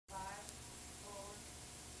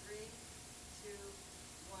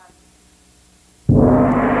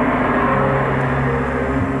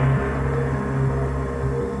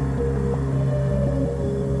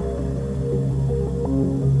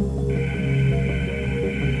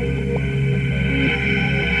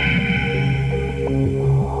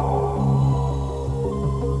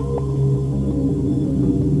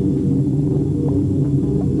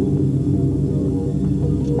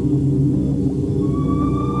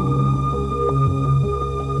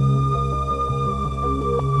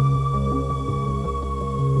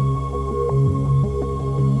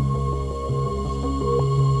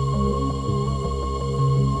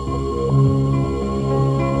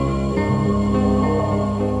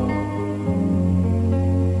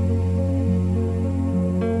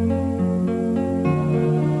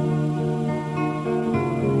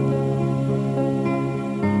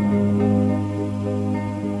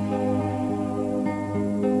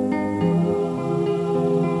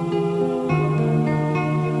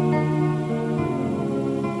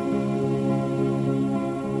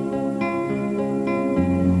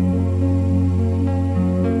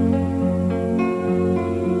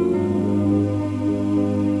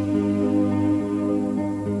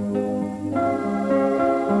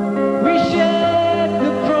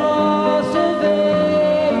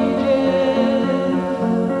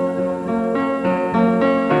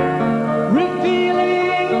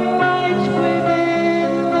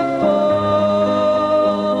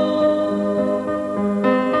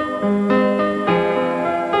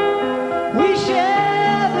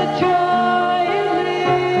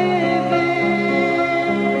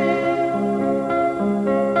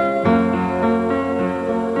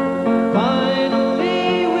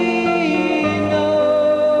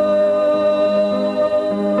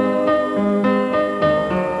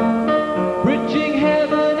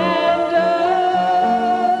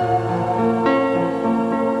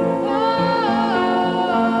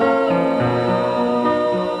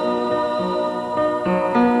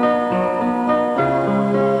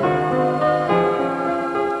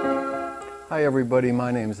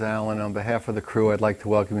my name's Alan. On behalf of the crew, I'd like to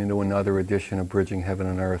welcome you to another edition of Bridging Heaven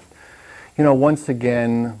and Earth. You know, once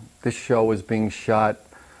again, this show is being shot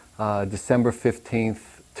December 15th,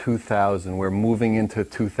 2000. We're moving into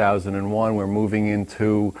 2001. We're moving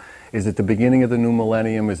into, is it the beginning of the new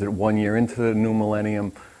millennium? Is it 1 year into the new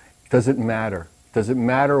millennium? Does it matter? Does it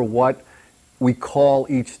matter what we call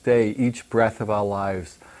each day, each breath of our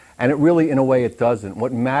lives? And it really, in a way, it doesn't.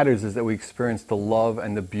 What matters is that we experience the love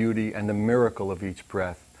and the beauty and the miracle of each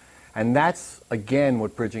breath. And that's, again,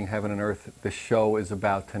 what Bridging Heaven and Earth, the show, is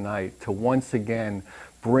about tonight. To once again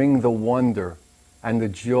bring the wonder and the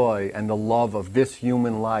joy and the love of this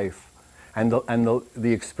human life and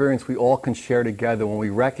the experience we all can share together when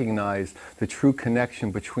we recognize the true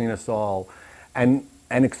connection between us all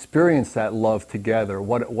and experience that love together.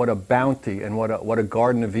 What a bounty and what a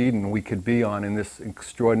Garden of Eden we could be on in this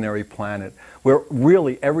extraordinary planet, where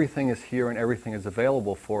really everything is here and everything is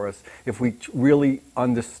available for us if we really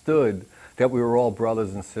understood that we were all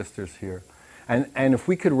brothers and sisters here. And if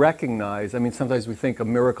we could recognize, I mean, sometimes we think a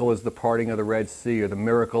miracle is the parting of the Red Sea, or the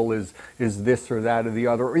miracle is this or that or the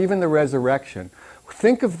other, or even the resurrection.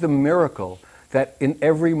 Think of the miracle that in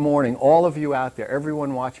every morning, all of you out there,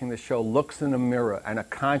 everyone watching the show, looks in a mirror and a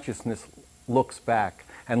consciousness looks back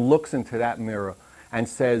and looks into that mirror and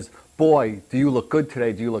says, boy, do you look good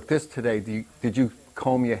today? Do you look this today? Did you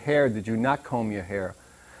comb your hair? Did you not comb your hair?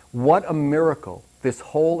 What a miracle. This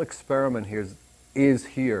whole experiment here is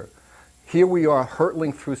here. Here we are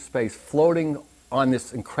hurtling through space, floating on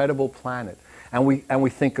this incredible planet. And we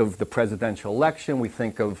think of the presidential election, we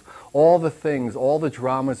think of all the things, all the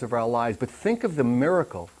dramas of our lives, but think of the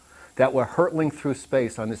miracle that we're hurtling through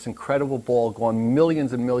space on this incredible ball going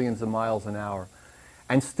millions and millions of miles an hour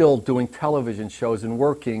and still doing television shows and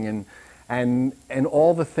working and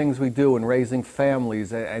all the things we do and raising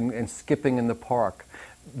families and skipping in the park.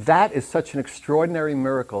 That is such an extraordinary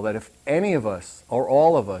miracle that if any of us or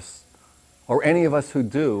all of us or any of us who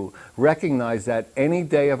do, recognize that any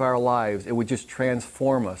day of our lives, it would just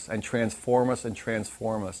transform us and transform us and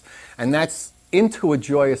transform us. And that's into a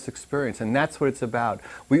joyous experience, and that's what it's about.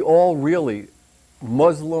 We all really,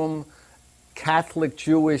 Muslim, Catholic,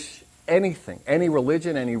 Jewish, anything, any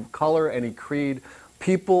religion, any color, any creed,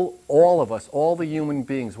 people, all of us, all the human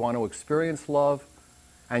beings want to experience love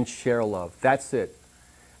and share love. That's it.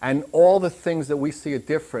 And all the things that we see are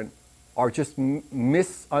different are just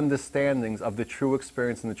misunderstandings of the true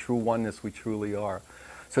experience and the true oneness we truly are.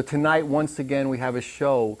 So tonight, once again, we have a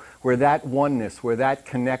show where that oneness, where that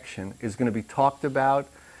connection is going to be talked about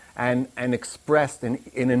and expressed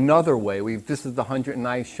in another way. This is the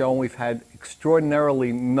 109th show, and we've had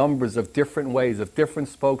extraordinarily numbers of different ways, of different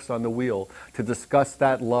spokes on the wheel to discuss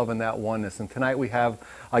that love and that oneness. And tonight we have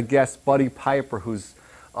a guest, Buddy Piper, who's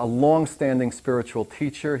a long-standing spiritual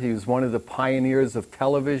teacher. He was one of the pioneers of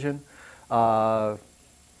television.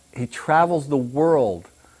 He travels the world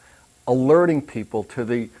alerting people to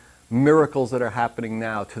the miracles that are happening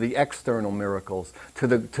now, to the external miracles, to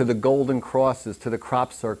the golden crosses, to the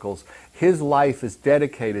crop circles. His life is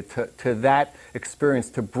dedicated to that experience,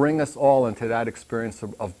 to bring us all into that experience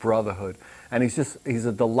of brotherhood. And he's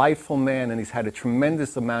a delightful man, and he's had a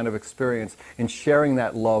tremendous amount of experience in sharing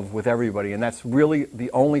that love with everybody. And that's really the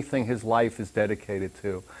only thing his life is dedicated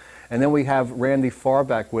to. And then we have Randy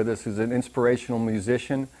Fahrbach with us, who's an inspirational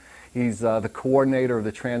musician. He's the coordinator of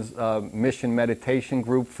the Transmission Meditation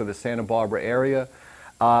Group for the Santa Barbara area.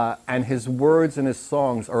 And his words and his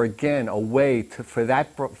songs are, again, a way for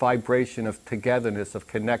that vibration of togetherness, of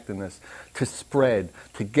connectedness, to spread,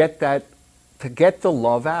 to get the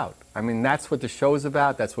love out. I mean, that's what the show's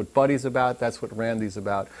about, that's what Buddy's about, that's what Randy's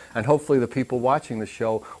about. And hopefully the people watching the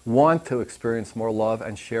show want to experience more love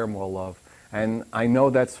and share more love. And I know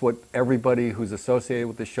that's what everybody who's associated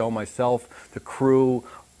with the show, myself, the crew,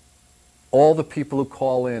 all the people who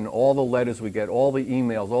call in, all the letters we get, all the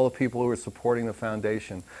emails, all the people who are supporting the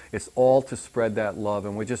foundation, it's all to spread that love.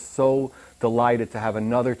 And we're just so delighted to have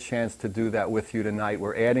another chance to do that with you tonight.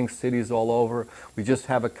 We're adding cities all over. We just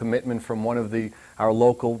have a commitment from one of our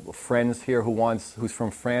local friends here who's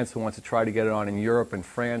from France, who wants to try to get it on in Europe and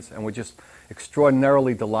France. And we're just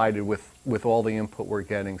extraordinarily delighted with all the input we're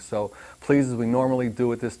getting. So please, as we normally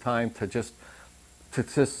do at this time, to just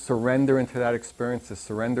surrender into that experience, to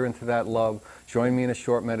surrender into that love. Join me in a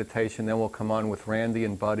short meditation, then we'll come on with Randy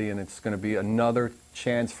and Buddy, and it's going to be another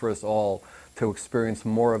chance for us all to experience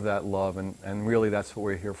more of that love, and really that's what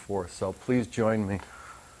we're here for. So please join me.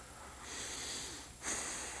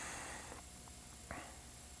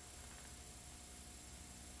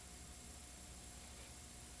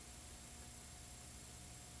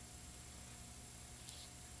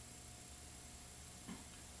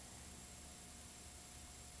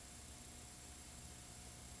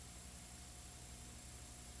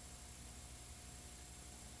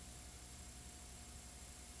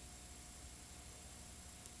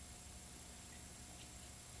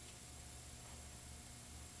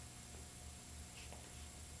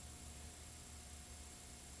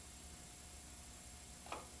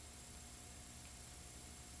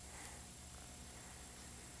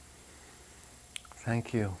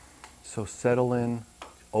 Thank you. So settle in,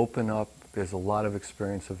 open up. There's a lot of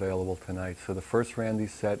experience available tonight. So the first Randy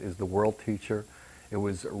set is The World Teacher. It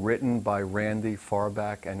was written by Randy,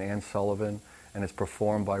 Fahrbach, and Ann Sullivan, and it's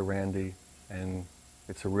performed by Randy. And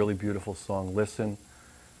it's a really beautiful song. Listen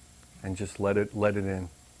and just let it in.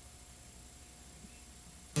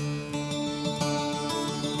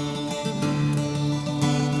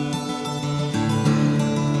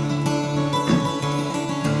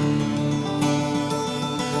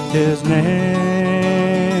 His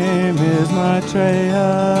name is Maitreya.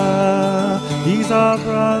 He's our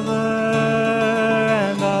brother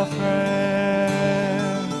and our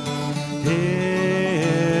friend. He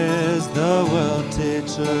is the world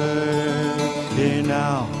teacher. He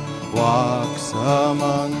now walks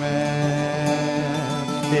among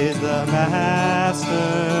men. He's the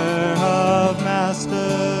master of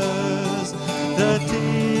masters, the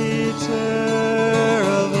teacher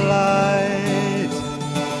of light.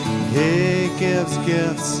 He gives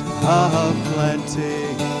gifts of plenty.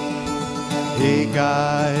 He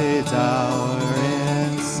guides our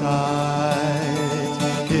insight.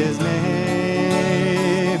 His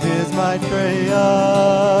name is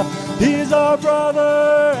Maitreya. He's our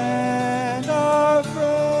brother and our friend.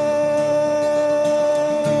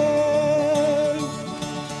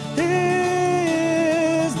 He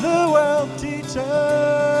is the world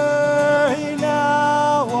teacher. He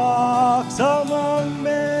now walks among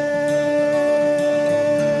men.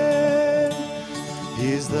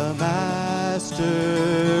 He's the master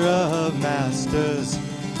of masters,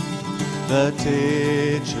 the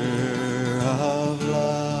teacher of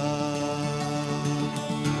love.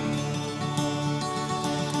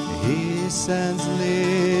 He sends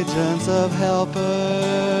legions of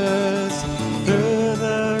helpers through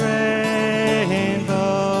the rainbow.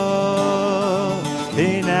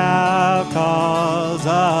 He now calls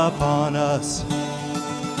upon us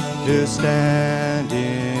to stand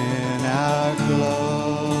in our glow.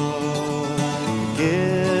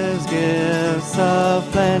 Gives gifts of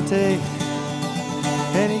plenty,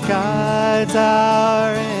 and He guides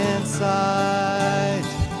our insight,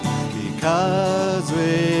 because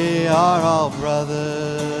we are all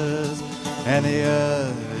brothers, and the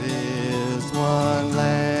earth is one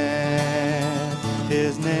land.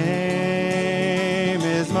 His name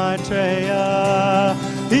is Maitreya.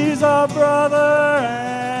 He's our brother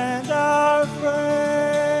and our friend.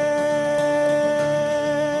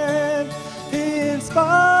 He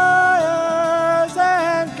inspires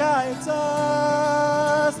and guides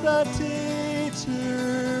us, the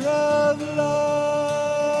teacher of love.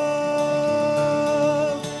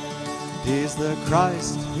 He's the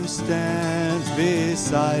Christ who stands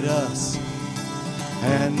beside us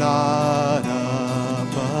and not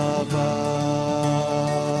up above.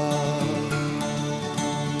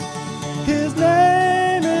 His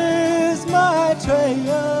name is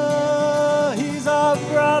Maitreya. He's our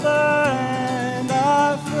brother and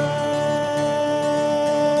our friend.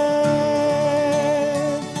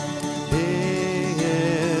 He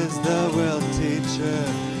is the world teacher,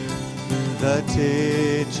 the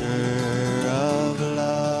teacher of love.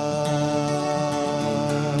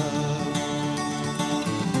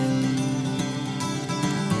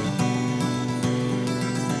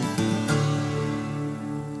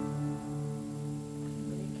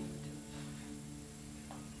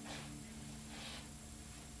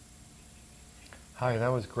 Hi, that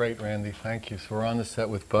was great, Randy. Thank you. So we're on the set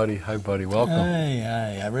with Buddy. Hi, Buddy. Welcome.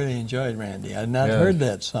 Hi. I really enjoyed Randy. I'd not Yes. heard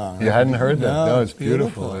that song. You hadn't heard that? No, it's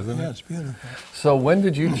beautiful, isn't it? Yeah, it's beautiful. So when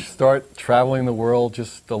did you start traveling the world,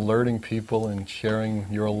 just alerting people and sharing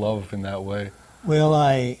your love in that way? Well,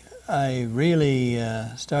 I really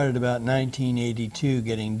started about 1982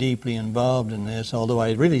 getting deeply involved in this, although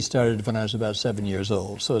I really started when I was about 7 years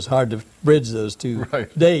old. So it's hard to bridge those two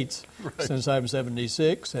dates since I'm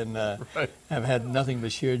 76 and have had nothing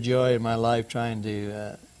but sheer joy in my life trying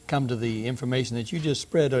to come to the information that you just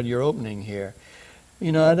spread on your opening here.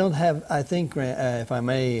 You know, I think, if I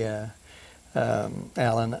may,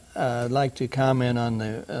 Alan, I'd like to comment on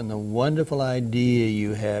the wonderful idea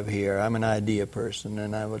you have here. I'm an idea person,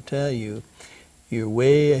 and I will tell you, you're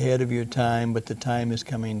way ahead of your time, but the time is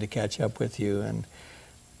coming to catch up with you. And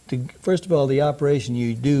first of all, the operation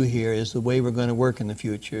you do here is the way we're going to work in the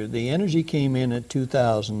future. The energy came in at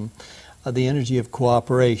 2000, the energy of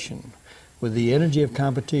cooperation, where the energy of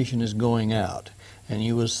competition is going out. And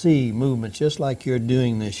you will see movements just like you're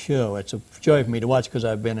doing this show. It's a joy for me to watch because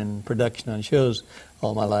I've been in production on shows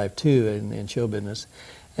all my life too, in show business.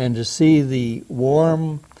 And to see the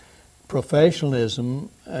warm professionalism,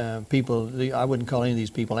 people, I wouldn't call any of these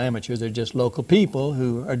people amateurs, they're just local people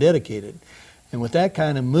who are dedicated. And with that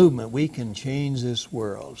kind of movement, we can change this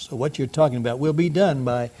world. So what you're talking about will be done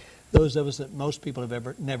by those of us that most people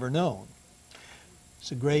have never known.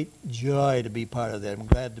 It's a great joy to be part of that. I'm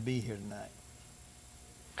glad to be here tonight.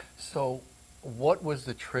 So what was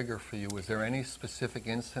the trigger for you? Was there any specific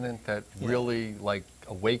incident that really like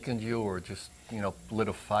awakened you, or just, you know, lit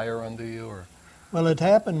a fire under you? Or Well, it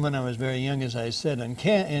happened when I was very young, as I said.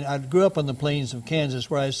 And I grew up on the plains of Kansas,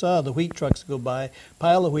 where I saw the wheat trucks go by,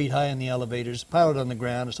 pile the wheat high in the elevators, pile it on the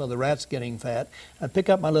ground. I saw the rats getting fat. I'd pick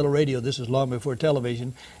up my little radio, this was long before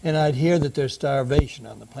television, and I'd hear that there's starvation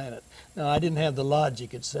on the planet. Now, I didn't have the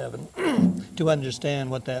logic at 7 to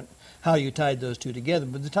understand how you tied those two together.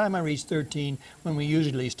 But by the time I reached 13, when we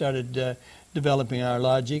usually started developing our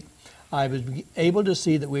logic, I was able to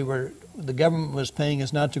see that the government was paying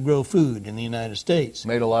us not to grow food in the United States.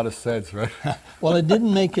 made a lot of sense, right? Well, it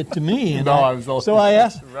didn't make it to me. And I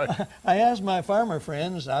asked my farmer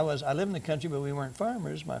friends. I live in the country, but we weren't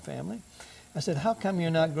farmers, my family. I said, how come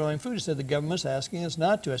you're not growing food? He said, the government's asking us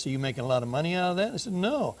not to. I said, you making a lot of money out of that? They said,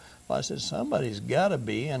 no. Well, I said, somebody's got to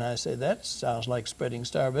be. And I said, that sounds like spreading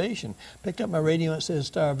starvation. Picked up my radio and it says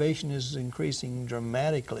starvation is increasing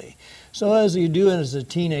dramatically. So as you do it as a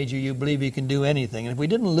teenager, you believe you can do anything. And if we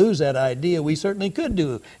didn't lose that idea, we certainly could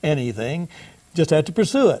do anything. Just had to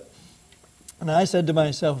pursue it. And I said to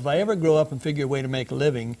myself, if I ever grow up and figure a way to make a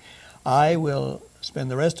living, I will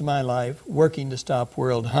spend the rest of my life working to stop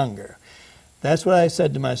world hunger. That's what I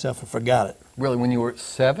said to myself. I forgot it. Really, when you were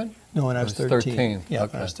 7? No, when I was 13. 13. Yeah,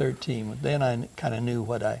 okay. when I was 13. Then I kind of knew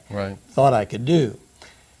what I Right. thought I could do.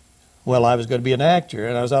 Well, I was going to be an actor,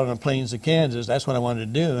 and I was out on the plains of Kansas. That's what I wanted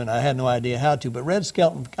to do, and I had no idea how to. But Red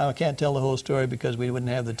Skelton, I can't tell the whole story because we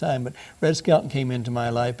wouldn't have the time, but Red Skelton came into my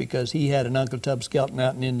life because he had an Uncle Tub Skelton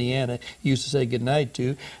out in Indiana he used to say goodnight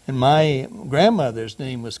to, and my grandmother's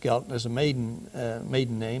name was Skelton as a maiden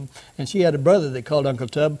name, and she had a brother they called Uncle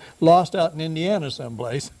Tub, lost out in Indiana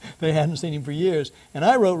someplace. They hadn't seen him for years. And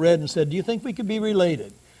I wrote Red and said, do you think we could be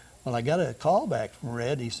related? Well, I got a call back from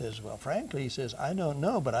Red. He says, well, frankly, he says, I don't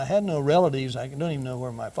know, but I had no relatives. I don't even know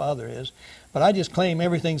where my father is. But I just claim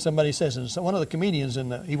everything somebody says. And so one of the comedians,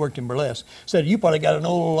 he worked in burlesque, said, you probably got an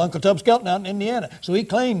old Uncle Tub Skelton out in Indiana. So he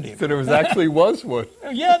claimed him. So there was one.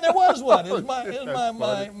 Yeah, there was one. It was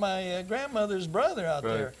my grandmother's brother out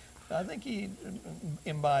there. I think he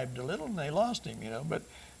imbibed a little, and they lost him, you know. But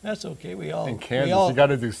that's okay. In Kansas, you got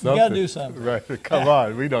to do something. You got to do something. Right. Come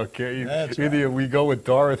on, we don't care. Either we go with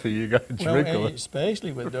Dorothy, you got to drink a little.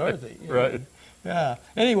 Especially with Dorothy. Right. Yeah.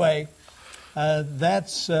 Anyway,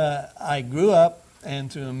 I grew up,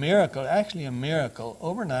 and through a miracle,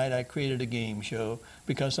 overnight I created a game show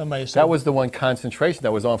because somebody said... That was the one concentration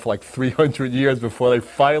that was on for like 300 years before they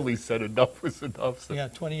finally said enough was enough. So. Yeah,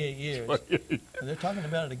 28 years. 28. They're talking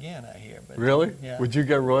about it again, I hear. But, really? Yeah. Would you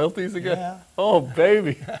get royalties again? Yeah. Oh,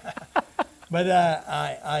 baby. But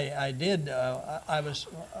I did.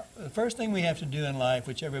 The first thing we have to do in life,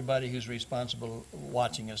 which everybody who's responsible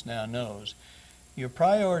watching us now knows, your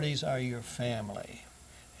priorities are your family.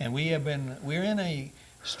 And we're in a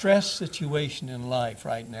stress situation in life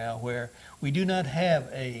right now where we do not have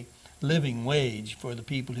a living wage for the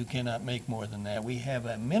people who cannot make more than that. We have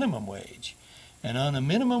a minimum wage. And on a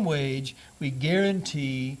minimum wage, we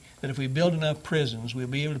guarantee that if we build enough prisons, we'll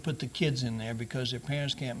be able to put the kids in there because their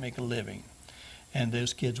parents can't make a living. And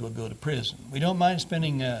those kids will go to prison. We don't mind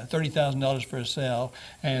spending $30,000 for a cell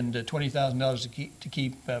and $20,000 to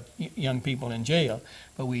keep young people in jail,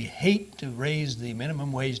 but we hate to raise the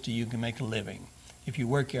minimum wage till you can make a living. If you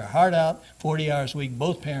work your heart out, 40 hours a week,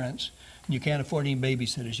 both parents, and you can't afford any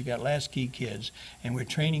babysitters, you got latchkey kids, and we're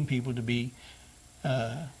training people to be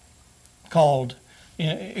called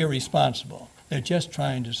irresponsible. They're just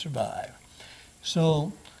trying to survive.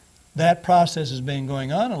 So that process has been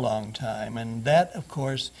going on a long time, and that, of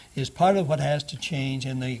course, is part of what has to change.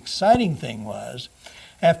 And the exciting thing was,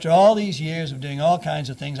 after all these years of doing all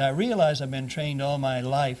kinds of things, I realized I've been trained all my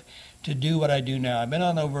life to do what I do now. I've been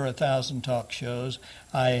on over 1,000 talk shows.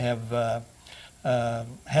 I have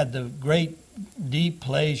had the great, deep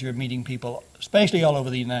pleasure of meeting people, especially all over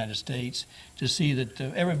the United States, to see that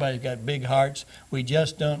everybody's got big hearts. We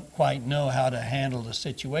just don't quite know how to handle the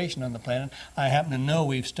situation on the planet. I happen to know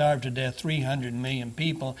we've starved to death 300 million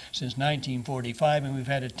people since 1945, and we've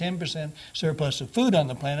had a 10% surplus of food on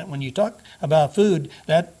the planet. When you talk about food,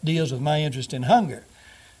 that deals with my interest in hunger.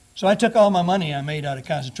 So I took all my money I made out of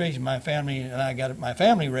concentration. My family and I got my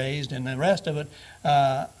family raised, and the rest of it,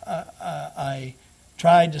 I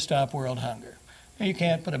tried to stop world hunger. And you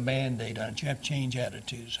can't put a Band-Aid on it. You have to change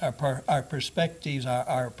attitudes. Our perspectives,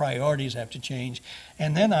 our priorities have to change.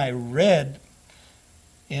 And then I read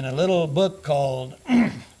in a little book called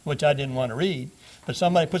which I didn't want to read. But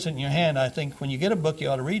somebody puts it in your hand. I think when you get a book, you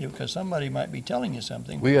ought to read it because somebody might be telling you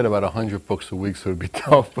something. We had about 100 books a week, so it'd be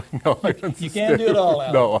tough. But no, I understand. You can't do it all,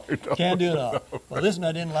 Alan. No, I don't. Can't do it all. No. Well, listen,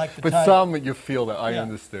 I didn't like the But title. some you feel that I Yeah.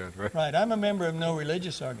 understand, right? Right. I'm a member of no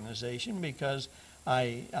religious organization because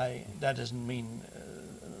that doesn't mean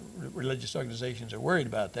religious organizations are worried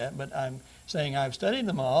about that, but I'm saying I've studied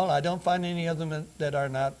them all. I don't find any of them that are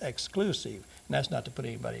not exclusive, and that's not to put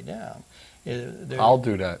anybody down. I'll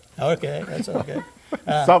do that. Okay, that's okay.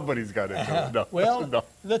 Somebody's got to do it. No. Well, No.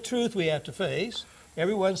 the truth we have to face.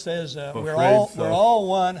 Everyone says we're afraid so. all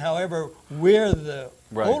one. However, we're the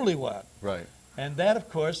Right. only one, Right. and that, of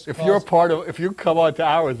course, If you're if you come on to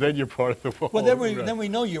ours, then you're part of the world. well, then Right. we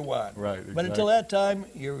know you're one. Right, But until exactly. that time,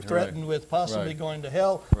 you're threatened with possibly Right. going to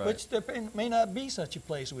hell, Right. which there may not be such a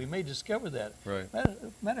place. We may discover that. Right.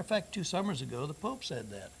 Matter of fact, 2 summers ago, the Pope said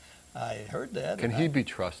that. I heard that. Can and he be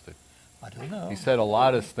trusted? I don't know. He said a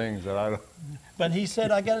lot of things that I don't. But he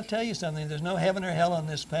said, I got to tell you something. There's no heaven or hell on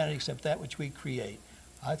this planet except that which we create.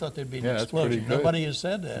 I thought there'd be an Yeah, that's pretty explosion. good. Nobody has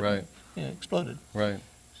said that. Right. Yeah, exploded. Right.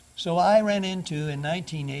 So I ran into in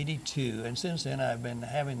 1982, and since then I've been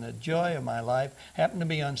having the joy of my life. Happened to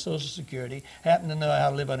be on Social Security. Happened to know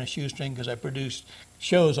how to live on a shoestring because I produced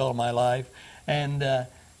shows all my life. And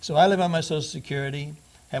so I live on my Social Security.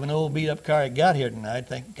 Have an old beat-up car. It got here tonight.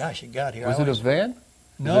 Thank gosh it got here. Was it a van?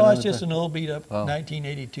 No, Is it's it just an old beat-up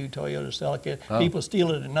 1982 Toyota Celica. Oh. People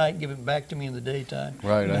steal it at night, give it back to me in the daytime.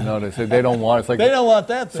 Right, I noticed. They don't want it. It's like They don't want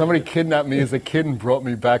that thing. somebody kidnapped me as a kid and brought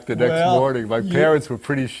me back the next Well, morning. My parents were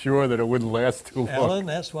pretty sure that it wouldn't last too long. Ellen,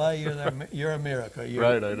 that's why you're a miracle.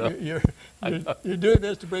 Right, I know. You're doing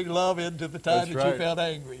this to bring love into the time That's that right. you felt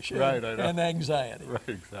anguish Right, I know. and anxiety. Right,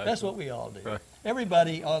 exactly. That's what we all do. Right.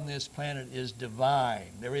 Everybody on this planet is divine.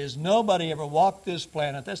 There is nobody ever walked this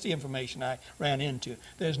planet. That's the information I ran into.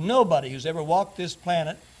 There's nobody who's ever walked this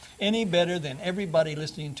planet any better than everybody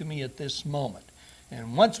listening to me at this moment.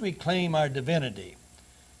 And once we claim our divinity,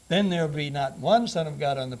 then there will be not one son of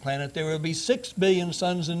God on the planet. There will be 6 billion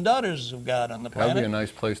sons and daughters of God on the planet. That'd be a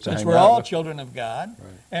nice place to Since hang we're out. all children of God,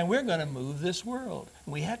 Right. and we're going to move this world.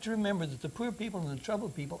 We have to remember that the poor people and the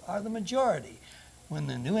troubled people are the majority. When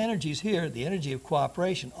the new energy is here, the energy of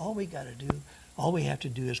cooperation, all we have to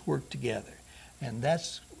do is work together. And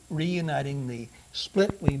that's reuniting the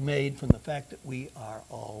split we made from the fact that we are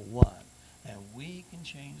all one. And we can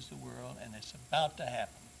change the world, and it's about to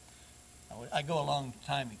happen. I go a long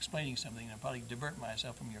time explaining something, and I'll probably divert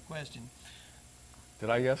myself from your question. Did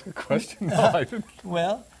I ask a question? No, I didn't.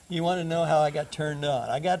 Well, you want to know how I got turned on.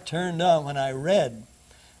 I got turned on when I read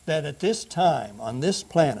that at this time on this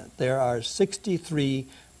planet there are 63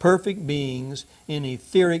 perfect beings in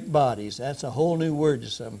etheric bodies. That's a whole new word to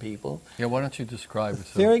some people. Yeah, why don't you describe it?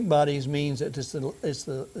 Etheric bodies means that it's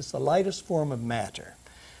the lightest form of matter.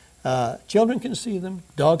 Children can see them,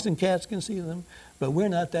 dogs and cats can see them, but we're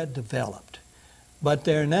not that developed. But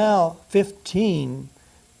there are now 15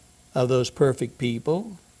 of those perfect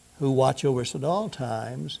people who watch over us at all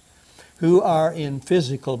times, who are in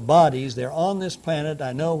physical bodies. They're on this planet.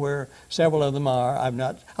 I know where several of them are.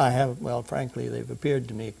 Well, frankly, they've appeared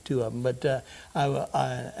to me, 2 of them, but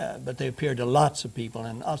they appeared to lots of people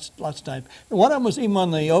and lots of times. One of them was even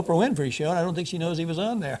on the Oprah Winfrey show, and I don't think she knows he was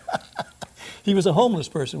on there. He was a homeless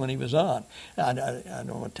person when he was on. I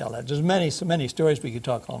don't want to tell that. There's so many stories we could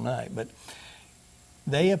talk all night, but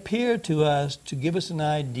they appear to us to give us an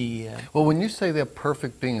idea. Well, when you say they're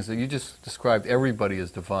perfect beings, you just described everybody as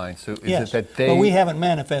divine. So is Yes, it that they? but we haven't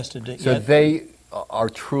manifested it So yet. they are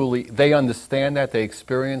truly. They understand that. They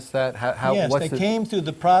experience that. How? Yes, what's they came through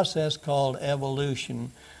the process called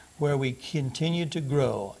evolution, where we continue to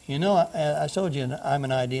grow. You know, I told you I'm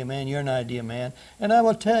an idea man, you're an idea man, and I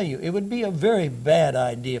will tell you, it would be a very bad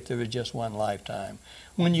idea if there was just one lifetime,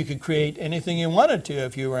 when you could create anything you wanted to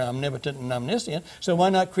if you were omnipotent and omniscient. So why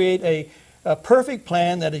not create a perfect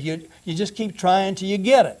plan that you just keep trying till you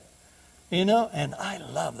get it? You know, and I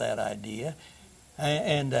love that idea.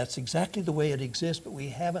 And that's exactly the way it exists, but we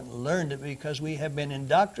haven't learned it because we have been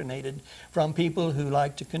indoctrinated from people who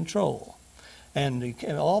like to control. And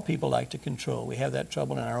all people like to control. We have that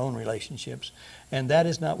trouble in our own relationships. And that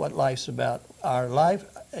is not what life's about. Our life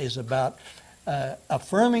is about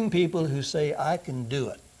affirming people who say, I can do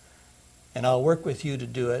it. And I'll work with you to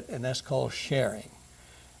do it. And that's called sharing.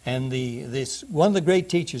 And one of the great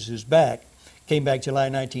teachers who's back, came back July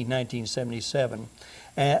 19, 1977,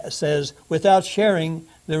 says, without sharing,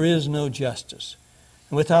 there is no justice.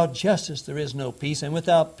 And without justice, there is no peace. And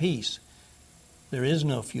without peace, there is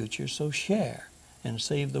no future. So share and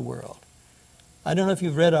save the world. I don't know if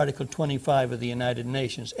you've read Article 25 of the United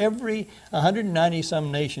Nations. Every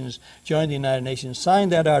 190-some nations joined the United Nations,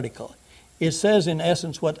 signed that article. It says, in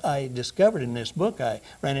essence, what I discovered in this book I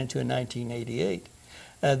ran into in 1988,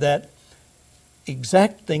 that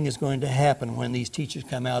exact thing is going to happen when these teachers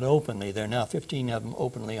come out openly. There are now 15 of them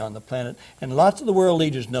openly on the planet, and lots of the world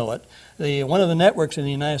leaders know it. One of the networks in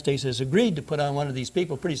the United States has agreed to put on one of these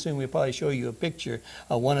people. Pretty soon we'll probably show you a picture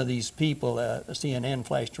of one of these people. CNN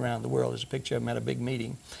flashed around the world. There's a picture of him at a big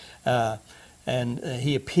meeting. And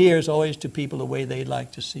he appears always to people the way they'd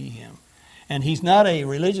like to see him. And he's not a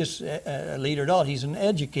religious leader at all. He's an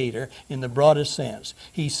educator in the broadest sense.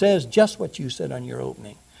 He says just what you said on your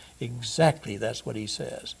opening. Exactly, that's what he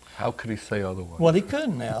says. How could he say otherwise? Well, he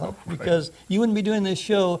couldn't now, because you wouldn't be doing this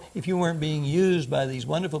show if you weren't being used by these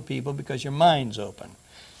wonderful people, because your mind's open.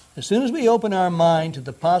 As soon as we open our mind to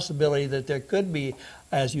the possibility that there could be,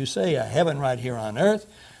 as you say, a heaven right here on earth,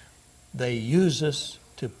 they use us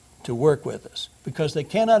to work with us, because they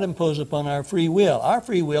cannot impose upon our free will. Our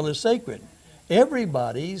free will is sacred.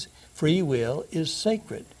 Everybody's free will is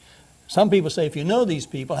sacred. Some people say, if you know these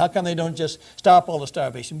people, how come they don't just stop all the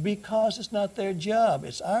starvation? Because it's not their job.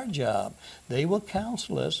 It's our job. They will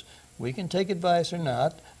counsel us. We can take advice or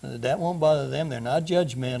not. That won't bother them. They're not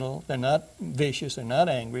judgmental. They're not vicious. They're not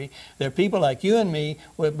angry. They're people like you and me,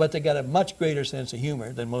 but they got a much greater sense of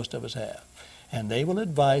humor than most of us have. And they will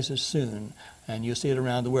advise us soon, and you'll see it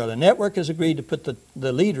around the world. The network has agreed to put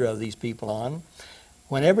the leader of these people on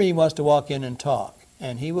whenever he wants to walk in and talk.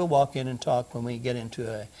 And he will walk in and talk when we get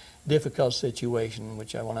into a difficult situation,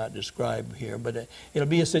 which I will not describe here, but it'll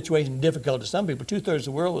be a situation difficult to some people. 2/3 of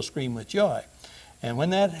the world will scream with joy. And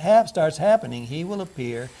when that starts happening, he will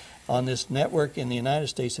appear on this network in the United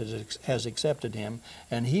States that has accepted him,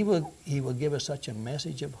 and he will give us such a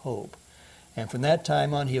message of hope. And from that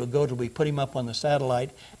time on, he'll go till we put him up on the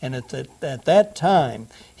satellite, and at that time,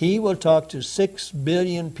 he will talk to 6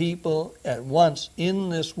 billion people at once in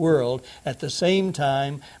this world at the same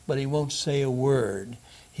time, but he won't say a word.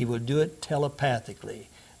 He will do it telepathically.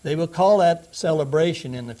 They will call that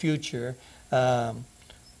celebration in the future.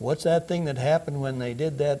 What's that thing that happened when they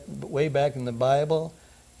did that way back in the Bible?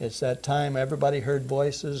 It's that time everybody heard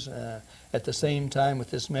voices at the same time with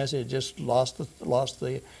this message. It just lost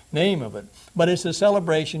the name of it. But it's a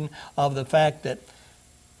celebration of the fact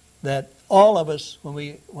that all of us, when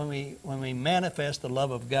we manifest the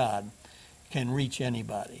love of God, can reach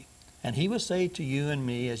anybody. And he will say to you and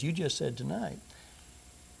me, as you just said tonight,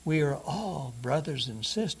 we are all brothers and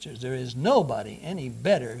sisters. There is nobody any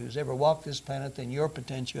better who's ever walked this planet than your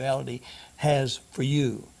potentiality has for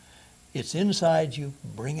you. It's inside you,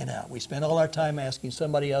 bring it out. We spend all our time asking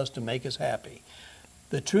somebody else to make us happy.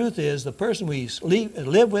 The truth is, the person we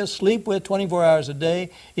live with, sleep with 24 hours a day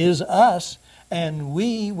is us, and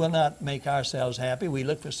we will not make ourselves happy. We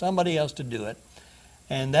look for somebody else to do it,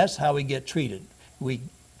 and that's how we get treated. We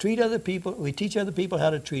teach other people how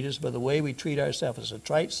to treat us by the way we treat ourselves. It's a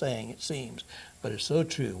trite saying, it seems, but it's so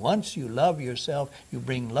true. Once you love yourself, you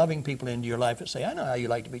bring loving people into your life that say, I know how you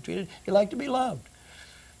like to be treated. You like to be loved.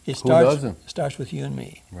 It starts with you and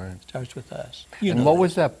me. Right. It starts with us. And what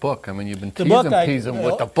was that book? I mean, you've been teasing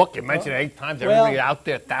with the book. You mentioned it 8 times. Everybody out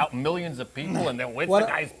there, millions of people, and then where's the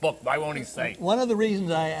guy's book? Why won't he say? One of the reasons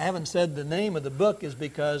I haven't said the name of the book is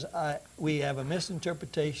because we have a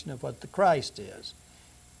misinterpretation of what the Christ is.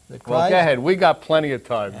 Well, go ahead. We got plenty of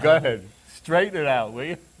time. Go ahead. Straighten it out, will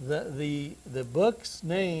you? The book's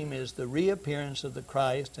name is The Reappearance of the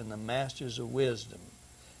Christ and the Masters of Wisdom.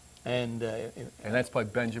 And that's by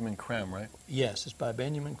Benjamin Creme, right? Yes, it's by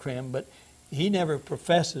Benjamin Creme, but he never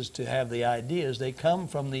professes to have the ideas. They come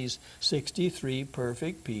from these 63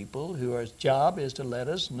 perfect people whose job is to let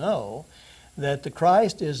us know that the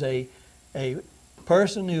Christ is a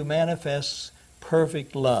person who manifests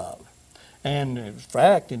perfect love. And in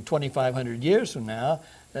fact, in 2,500 years from now,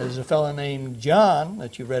 there's a fellow named John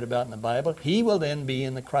that you read about in the Bible. He will then be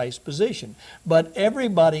in the Christ position. But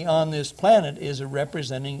everybody on this planet is a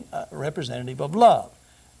representative of love,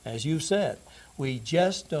 as you said. We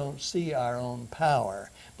just don't see our own power,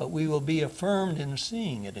 but we will be affirmed in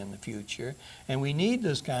seeing it in the future. And we need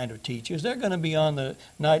this kind of teachers. They're going to be on the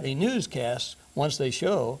nightly newscasts once they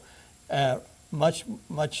show,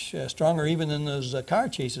 much stronger even than those car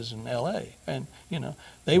chases in L.A. And,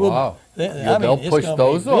 they will. Wow. They'll push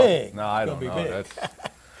those off. No, I don't know.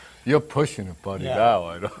 You're pushing it, buddy. Yeah. Now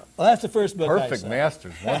I don't. Well, that's the first book I Perfect saw.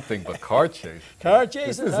 Masters, one thing, but car chase. Car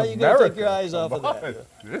chases? How are you going to take your eyes off of that?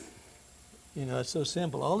 This? It's so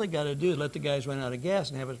simple. All they got to do is let the guys run out of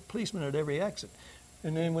gas and have a policeman at every exit.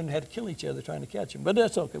 And then wouldn't have to kill each other trying to catch them. But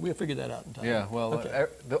that's okay. We'll figure that out in time. Yeah, well, okay.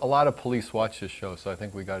 A lot of police watch this show, so I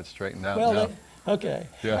think we got it straightened out now. Okay.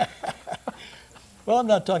 Yeah. Well, I'm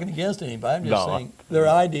not talking against anybody. I'm just No. saying there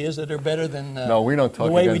are ideas that are better than No, we don't talk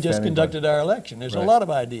the way we against just anybody. conducted our election. There's a Right. lot of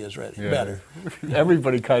ideas better.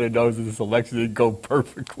 Everybody kind of knows that this election didn't go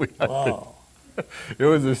perfectly. I think. Wow. It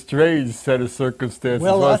was a strange set of circumstances.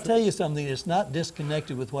 Well, I'll wasn't it? tell you something that's not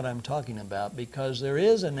disconnected with what I'm talking about, because there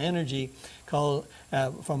is an energy called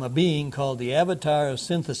from a being called the avatar of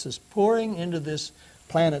synthesis pouring into this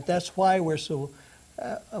planet. That's why we're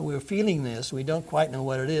feeling this. We don't quite know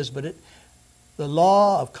what it is, but the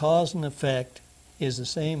law of cause and effect is the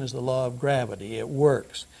same as the law of gravity. It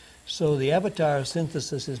works. So the avatar of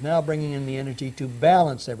synthesis is now bringing in the energy to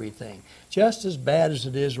balance everything. Just as bad as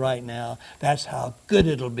it is right now, that's how good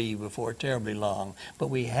it'll be before terribly long. But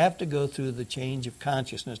we have to go through the change of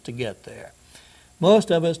consciousness to get there.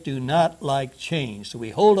 Most of us do not like change, so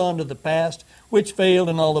we hold on to the past, which failed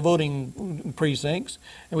in all the voting precincts,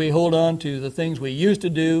 and we hold on to the things we used to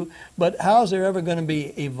do. But how's there ever going to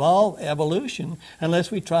be evolution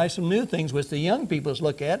unless we try some new things, which the young people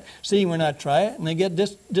look at, see we're not trying it, and they get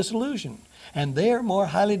disillusioned. And they're more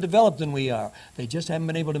highly developed than we are. They just haven't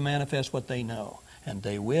been able to manifest what they know, and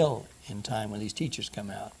they will in time when these teachers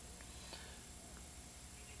come out.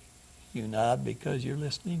 You nod because you're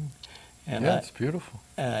listening. And yeah, it's beautiful.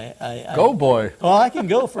 I Go, boy. Well, I can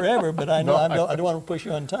go forever, but I know No, I don't want to push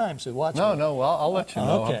you on time, so watch me. No, well, I'll let you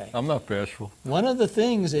know. Okay. I'm not bashful. One of the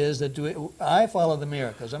things is that I follow the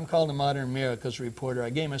miracles. I'm called a modern miracles reporter.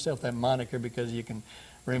 I gave myself that moniker because you can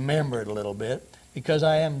remember it a little bit, because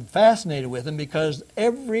I am fascinated with them, because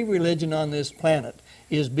every religion on this planet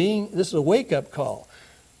this is a wake-up call.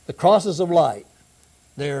 The crosses of light.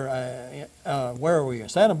 They're, where are we?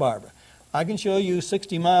 Santa Barbara. I can show you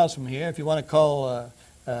 60 miles from here if you want to call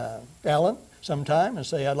Alan sometime and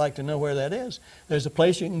say, I'd like to know where that is. There's a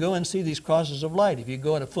place you can go and see these crosses of light. If you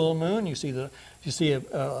go at a full moon, you see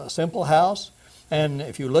a simple house, and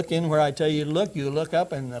if you look in where I tell you to look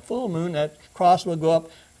up, and the full moon, that cross will go up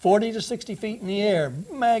 40 to 60 feet in the air,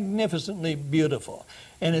 magnificently beautiful.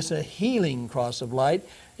 And it's a healing cross of light,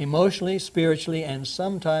 emotionally, spiritually, and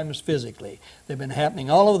sometimes physically. They've been happening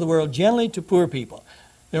all over the world, generally to poor people.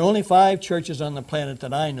 There are only 5 churches on the planet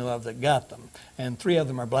that I know of that got them, and 3 of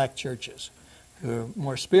them are black churches who are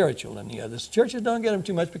more spiritual than the others. Churches don't get them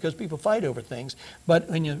too much because people fight over things, but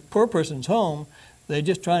when a poor person's home, they're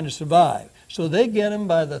just trying to survive. So they get them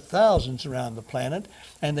by the thousands around the planet,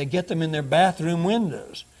 and they get them in their bathroom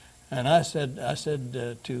windows. And I said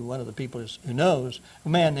to one of the people who knows, a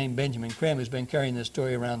man named Benjamin Krem, who's been carrying this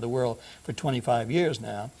story around the world for 25 years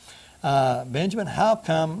now, Benjamin, how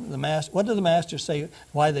come what did the master say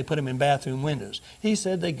why they put them in bathroom windows? He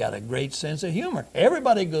said they got a great sense of humor.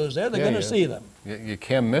 Everybody goes there, they're going to see them. You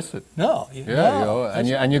can't miss it. No. Yeah, no,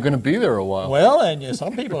 and you're going to be there a while. Well, and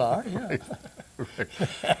some people are, yeah.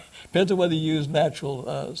 Right. Depends on whether you use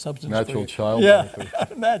natural substance. Natural child. Yeah,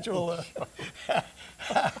 natural.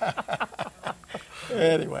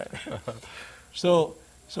 Anyway, so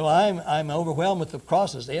I'm overwhelmed with the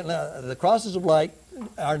crosses. The crosses of light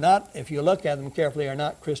are not, if you look at them carefully, are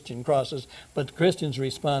not Christian crosses, but Christians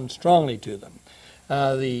respond strongly to them.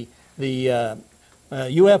 The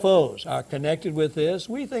UFOs are connected with this.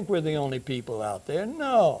 We think we're the only people out there.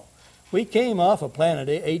 No. We came off a planet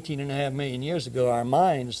 18.5 million years ago, our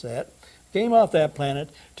mindset, came off that planet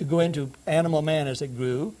to go into animal man as it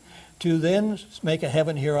grew, to then make a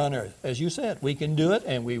heaven here on earth. As you said, we can do it,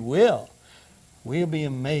 and we will. We'll be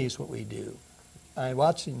amazed what we do. I'm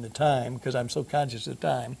watching the time because I'm so conscious of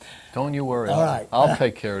time. Don't you worry. All right. I'll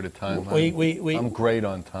take care of the time. We I'm great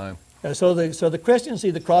on time. So the Christians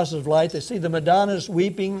see the crosses of light. They see the Madonnas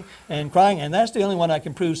weeping and crying, and that's the only one I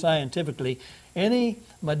can prove scientifically. Any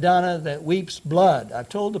Madonna that weeps blood, I've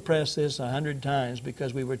told the press this 100 times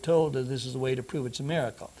because we were told that this is the way to prove it's a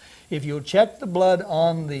miracle. If you check the blood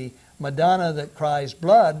on the Madonna that cries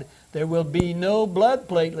blood, there will be no blood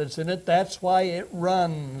platelets in it. That's why it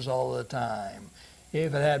runs all the time.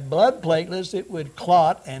 If it had blood platelets, it would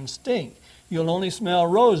clot and stink. You'll only smell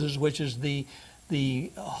roses, which is the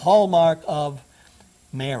hallmark of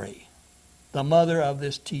Mary, the mother of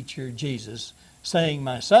this teacher, Jesus, saying,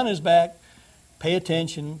 my son is back, pay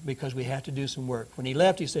attention because we have to do some work. When he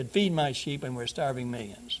left, he said, feed my sheep, and we're starving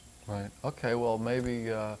millions. Right. Okay, well, maybe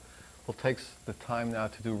we'll take the time now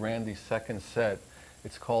to do Randy's second set.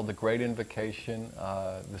 It's called The Great Invocation.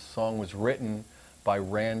 The song was written by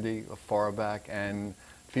Randy Fahrbach, and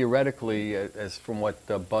theoretically, as from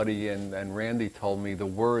what Buddy and Randy told me, the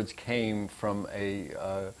words came from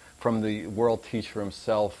the world teacher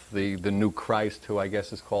himself, the new Christ, who I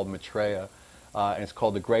guess is called Maitreya, and it's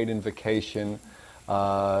called The Great Invocation.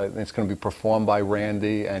 It's going to be performed by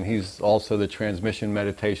Randy, and he's also the transmission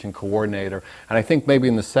meditation coordinator. And I think maybe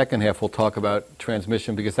in the second half we'll talk about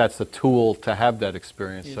transmission, because that's the tool to have that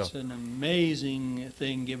experience. It's an amazing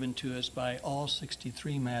thing given to us by all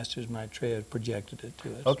 63 masters. Maitreya projected it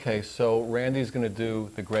to us. Okay, so Randy's going to do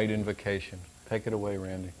the great invocation. Take it away,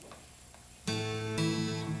 Randy.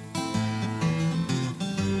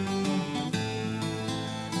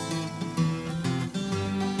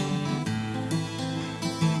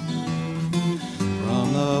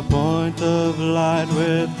 The point of light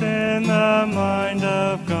within the mind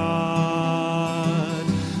of God,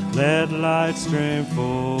 let light stream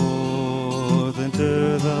forth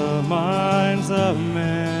into the minds of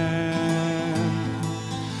men.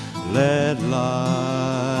 Let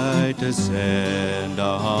light descend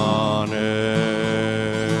on earth.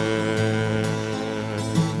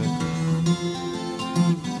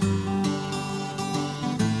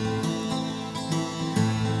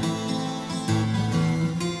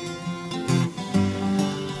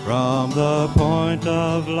 From the point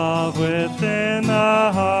of love within the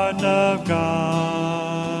heart of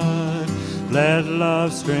God, let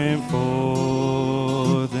love stream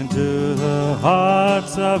forth into the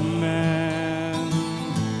hearts of men.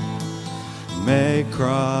 May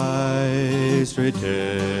Christ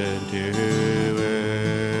return to earth.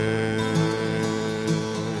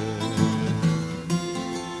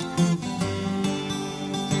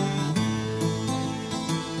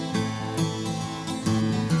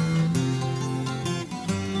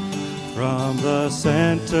 From the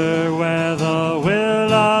center where the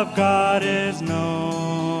will of God is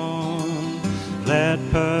known, let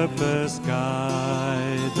purpose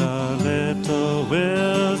guide the little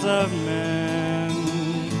wills of men,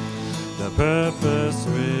 the purpose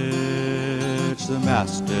which the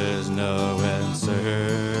masters know and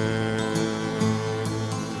serve.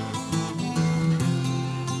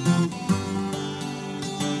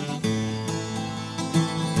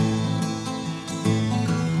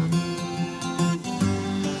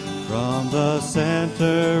 From the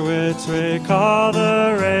center which we call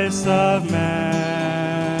the race of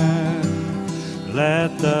man,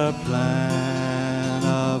 let the plan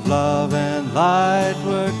of love and light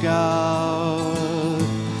work out,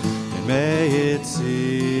 and may it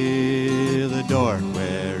see the door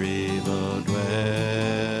where evil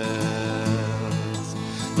dwells.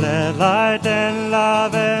 Let light and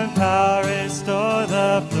love and power restore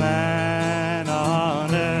the plan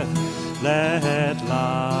on earth. Let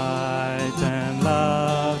light and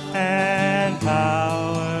love and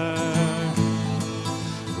power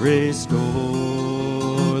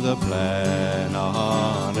restore the plan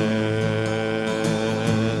on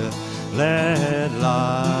earth. Let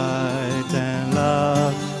light and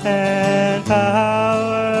love and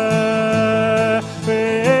power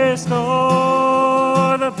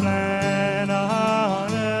restore the plan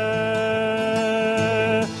on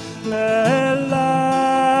earth. Let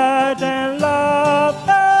light and love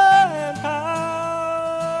and power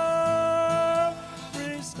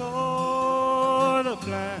restore the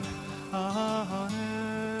plan on earth.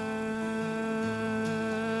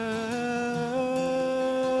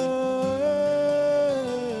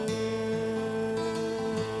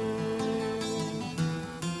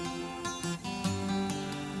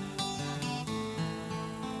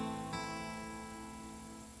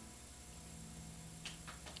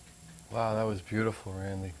 Wow, that was beautiful,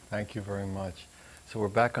 Randy. Thank you very much. So we're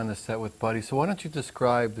back on the set with Buddy. So why don't you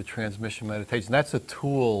describe the transmission meditation? That's a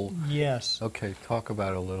tool. Yes. Okay, talk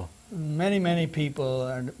about it a little. Many people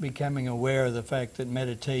are becoming aware of the fact that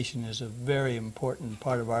meditation is a very important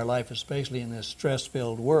part of our life, especially in this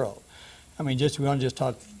stress-filled world. I mean, we want to just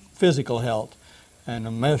talk physical health and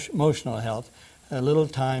emotional health. A little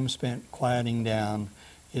time spent quieting down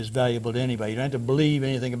is valuable to anybody. You don't have to believe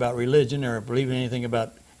anything about religion or believe anything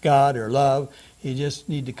about God or love. You just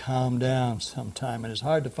need to calm down sometime, and it's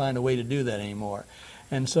hard to find a way to do that anymore.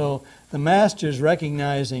 And so the Masters,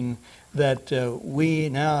 recognizing that we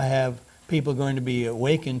now have people going to be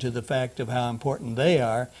awakened to the fact of how important they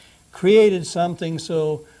are, created something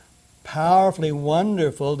so powerfully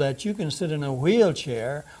wonderful that you can sit in a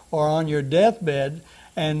wheelchair or on your deathbed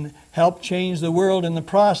and help change the world in the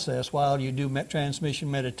process while you do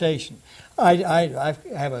transmission meditation. I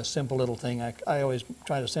have a simple little thing. I always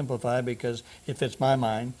try to simplify because it fits my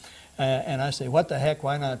mind. And I say, what the heck,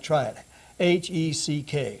 why not try it?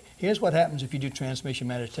 H-E-C-K. Here's what happens if you do transmission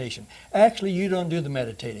meditation. Actually, you don't do the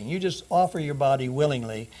meditating. You just offer your body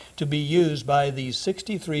willingly to be used by these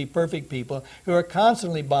 63 perfect people who are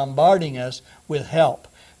constantly bombarding us with help.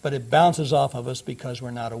 But it bounces off of us because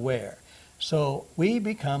we're not aware. So we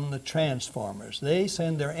become the transformers. They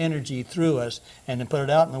send their energy through us and then put it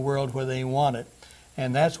out in the world where they want it.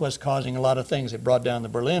 And that's what's causing a lot of things. It brought down the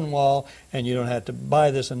Berlin Wall, and you don't have to buy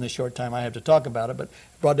this in the short time I have to talk about it, but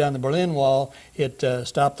it brought down the Berlin Wall. It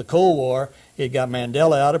stopped the Cold War. It got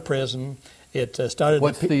Mandela out of prison. It started...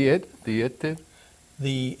 What's the it? The it did?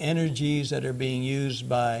 The energies that are being used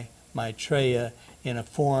by Maitreya in a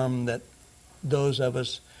form that those of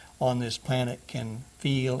us on this planet can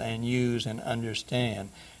feel and use and understand.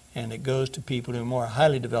 And it goes to people who are more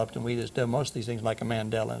highly developed than we that do most of these things, like a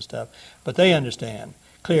Mandela and stuff. But they understand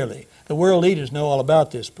clearly. The world leaders know all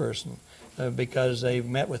about this person because they've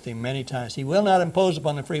met with him many times. He will not impose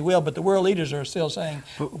upon the free will, but the world leaders are still saying,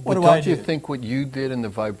 what do I do? Don't you think what you did and the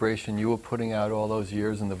vibration you were putting out all those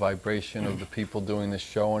years and the vibration of the people doing this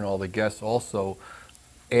show and all the guests also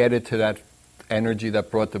added to that energy that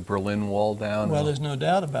brought the Berlin Wall down? Well, there's no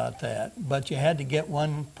doubt about that. But you had to get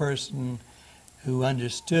one person who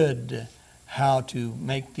understood how to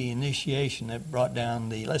make the initiation that brought down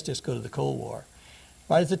the, let's just go to the Cold War.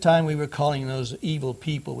 Right at the time we were calling those evil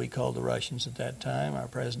people, we called the Russians at that time, our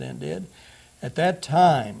president did. At that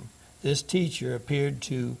time, this teacher appeared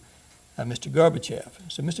to Mr. Gorbachev.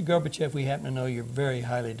 So, Mr. Gorbachev, we happen to know you're very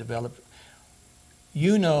highly developed.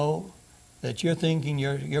 You know that you're thinking,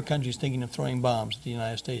 your country's thinking of throwing bombs at the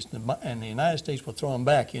United States, and the United States will throw them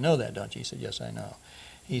back. You know that, don't you? He said, yes, I know.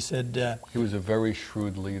 He said... he was a very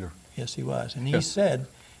shrewd leader. Yes, he was. And he said,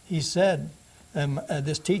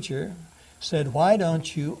 this teacher said, why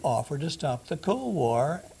don't you offer to stop the Cold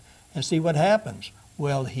War and see what happens?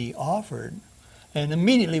 Well, he offered, and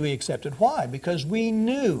immediately we accepted. Why? Because we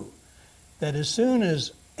knew that as soon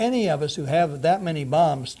as any of us who have that many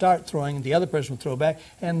bombs start throwing, the other person will throw back,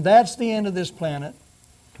 and that's the end of this planet.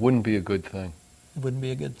 Wouldn't be a good thing. It wouldn't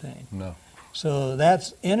be a good thing. No. So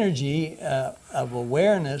that's energy of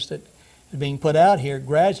awareness that is being put out here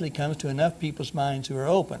gradually comes to enough people's minds who are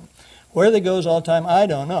open. Where that goes all the time, I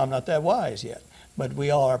don't know. I'm not that wise yet. But we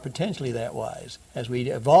all are potentially that wise. As we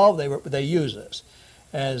evolve, they use us.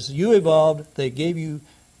 As you evolved, they gave you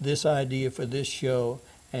this idea for this show,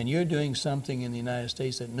 and you're doing something in the United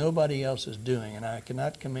States that nobody else is doing. And I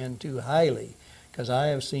cannot commend too highly, because I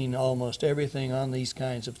have seen almost everything on these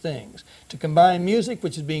kinds of things. To combine music,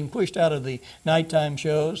 which is being pushed out of the nighttime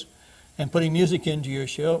shows, and putting music into your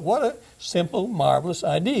show, what a simple, marvelous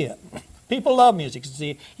idea. People love music. It's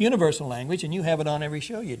the universal language, and you have it on every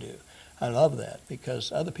show you do. I love that,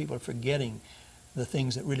 because other people are forgetting the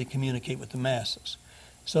things that really communicate with the masses.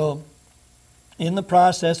 So, in the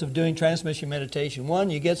process of doing transmission meditation, one,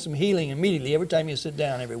 you get some healing immediately every time you sit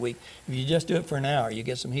down every week. If you just do it for an hour, you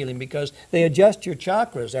get some healing, because they adjust your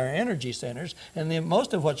chakras, our energy centers, and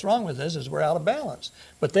most of what's wrong with us is we're out of balance.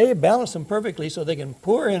 But they balance them perfectly so they can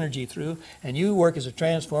pour energy through, and you work as a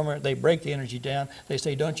transformer. They break the energy down. They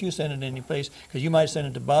say, don't you send it any place, because you might send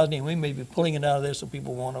it to Bosnia, and we may be pulling it out of there so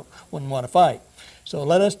people wouldn't want to fight. So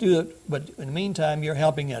let us do it, but in the meantime, you're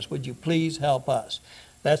helping us. Would you please help us?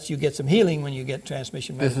 You get some healing when you get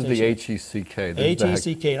transmission meditation. This is the H-E-C-K.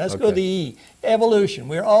 H-E-C-K. Let's go to the E. Evolution.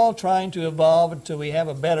 We're all trying to evolve until we have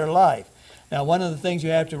a better life. Now, one of the things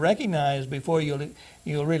you have to recognize before you'll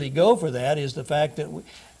really go for that is the fact that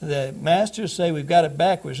the masters say we've got it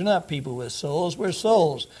backwards. We're not people with souls. We're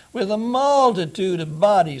souls with a multitude of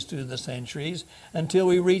bodies through the centuries until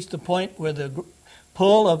we reach the point where the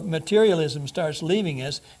pull of materialism starts leaving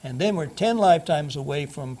us, and then we're 10 lifetimes away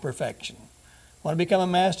from perfection. Want to become a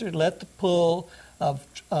master? Let the pull of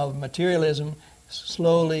materialism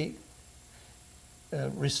slowly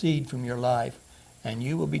recede from your life, and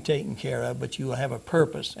you will be taken care of, but you will have a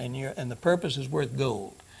purpose, and the purpose is worth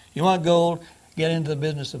gold. You want gold? Get into the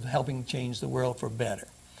business of helping change the world for better.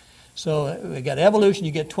 So we got evolution.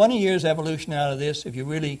 You get 20 years evolution out of this if you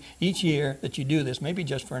really, each year that you do this, maybe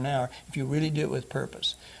just for an hour, if you really do it with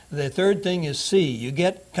purpose. The third thing is C. You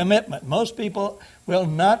get commitment. Most people will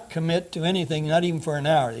not commit to anything, not even for an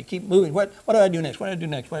hour. They keep moving. What do I do next? What do I do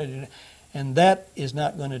next? What do I do next? And that is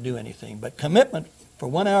not going to do anything. But commitment for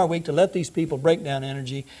 1 hour a week to let these people break down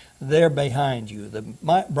energy, they're behind you. The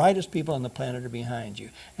brightest people on the planet are behind you.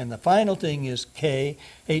 And the final thing is K,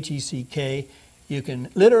 H-E-C-K. You can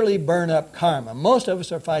literally burn up karma. Most of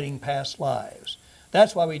us are fighting past lives.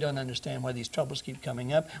 That's why we don't understand why these troubles keep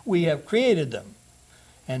coming up. We have created them,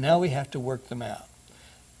 and now we have to work them out.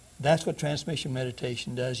 That's what transmission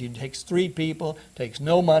meditation does. It takes 3 people, takes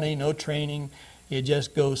no money, no training. You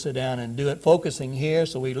just go sit down and do it, focusing here.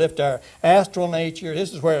 So we lift our astral nature.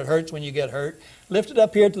 This is where it hurts when you get hurt. Lift it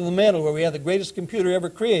up here to the middle where we have the greatest computer ever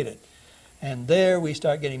created. And there we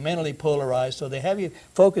start getting mentally polarized. So they have you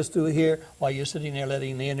focus through here while you're sitting there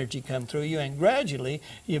letting the energy come through you, and gradually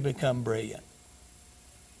you become brilliant.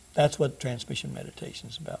 That's what transmission meditation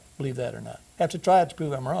is about, believe that or not. Have to try it to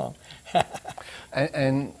prove I'm wrong.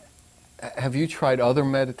 And have you tried other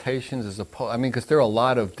meditations as opposed? I mean, because there are a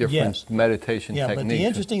lot of different meditation techniques. Yeah, but the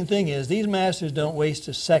interesting thing is these masters don't waste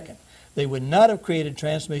a second. They would not have created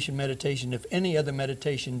transmission meditation if any other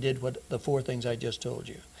meditation did what the 4 things I just told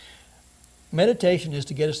you. Meditation is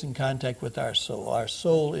to get us in contact with our soul. Our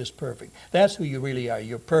soul is perfect. That's who you really are.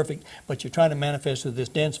 You're perfect, but you're trying to manifest through this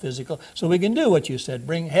dense physical so we can do what you said,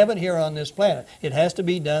 bring heaven here on this planet. It has to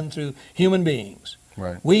be done through human beings.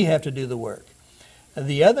 Right. We have to do the work.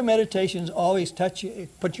 The other meditations always touch you,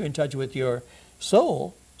 put you in touch with your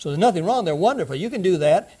soul, so there's nothing wrong. They're wonderful. You can do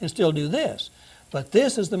that and still do this. But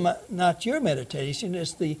this is not your meditation.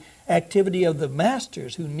 It's the activity of the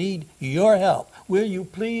masters who need your help. Will you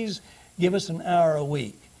please give us an hour a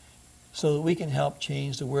week so that we can help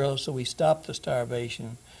change the world, so we stop the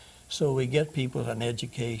starvation, so we get people an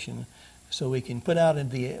education, so we can put out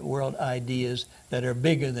into the world ideas that are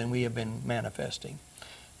bigger than we have been manifesting.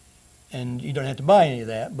 And you don't have to buy any of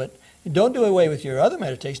that, but don't do away with your other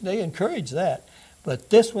meditation. They encourage that.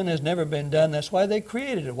 But this one has never been done. That's why they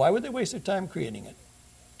created it. Why would they waste their time creating it?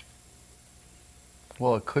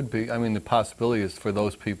 Well, it could be. I mean, the possibility is for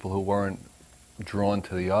those people who weren't drawn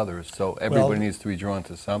to the others. So everybody needs to be drawn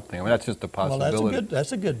to something. I mean, that's just a possibility. Well,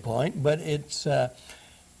 that's a good point. But it's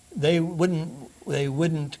they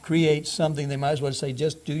wouldn't create something. They might as well say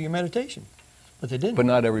just do your meditation. But they didn't. But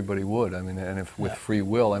not everybody would. I mean, and if with free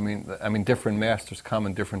will, I mean, different masters come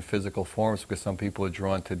in different physical forms because some people are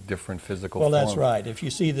drawn to different physical forms. Well, that's right. If you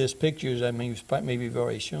see these pictures, I mean, maybe you've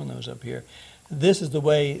already shown those up here. This is the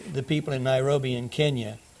way the people in Nairobi in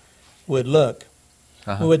Kenya would look.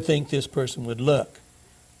 Who would think this person would look?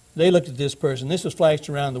 They looked at this person. This was flashed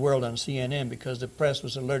around the world on CNN because the press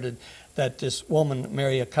was alerted that this woman,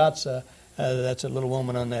 Mary Akatsa, that's a little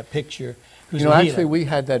woman on that picture, who's a actually, healer. we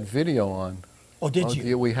had that video on. Oh, did you?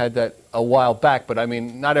 Yeah, we had that a while back, but I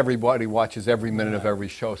mean, not everybody watches every minute of every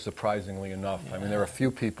show, surprisingly enough. I mean, there are a few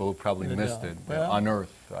people who probably missed it, on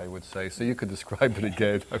Earth, I would say. So you could describe it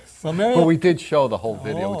again. But we did show the whole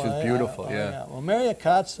video, which is beautiful, Well, Mary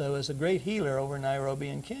Akatsa was a great healer over in Nairobi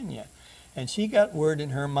in Kenya. And she got word in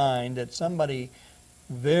her mind that somebody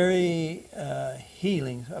very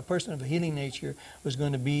healing, a person of a healing nature, was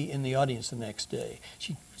going to be in the audience the next day.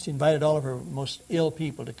 She invited all of her most ill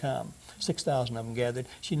people to come. 6,000 of them gathered.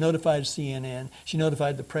 She notified CNN. She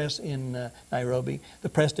notified the press in Nairobi. The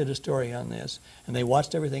press did a story on this, and they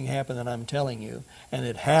watched everything happen that I'm telling you, and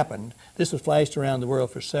it happened. This was flashed around the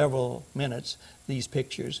world for several minutes, these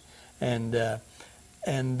pictures, and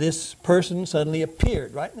this person suddenly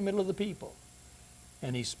appeared right in the middle of the people,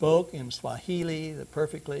 and he spoke in Swahili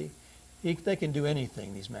perfectly. They can do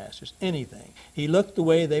anything, these masters, anything. He looked the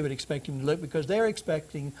way they would expect him to look because they're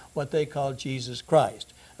expecting what they call Jesus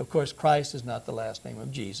Christ. Of course, Christ is not the last name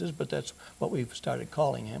of Jesus, but that's what we've started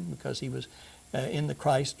calling him because he was in the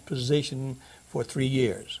Christ position for 3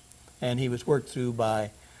 years. And he was worked through by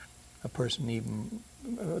a person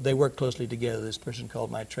they worked closely together, this person called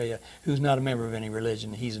Maitreya, who's not a member of any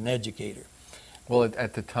religion. He's an educator. Well,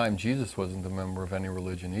 at the time, Jesus wasn't a member of any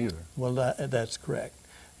religion either. Well, that's correct.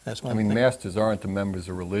 That's one I mean, thing. masters aren't the members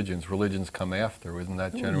of religions. Religions come after. Isn't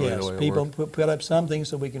that generally the way it works? Yes, people put up something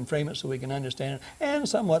so we can frame it so we can understand it, and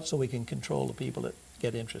somewhat so we can control the people that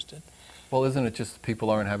get interested. Well, isn't it just people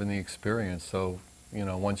aren't having the experience? So,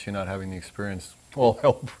 once you're not having the experience, all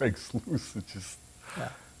hell breaks loose. It just...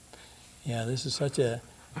 Yeah, this is such a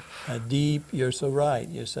deep... You're so right.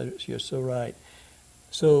 You're so right.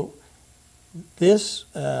 So this...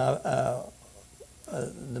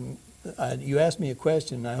 you asked me a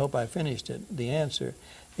question, and I hope I finished the answer.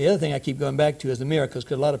 The other thing I keep going back to is the miracles,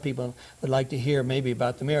 because a lot of people would like to hear maybe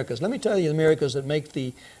about the miracles. Let me tell you the miracles that make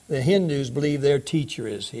the Hindus believe their teacher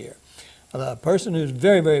is here. A person who's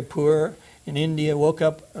very, very poor in India woke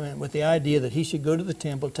up with the idea that he should go to the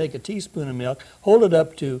temple, take a teaspoon of milk, hold it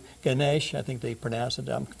up to Ganesh, I think they pronounce it.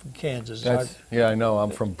 I'm from Kansas. Yeah, I know. I'm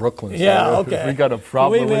from Brooklyn. So yeah, okay. We got a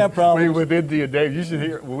problem. We have problems. With Indian names. You should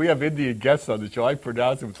hear, when we have Indian guests on the show, I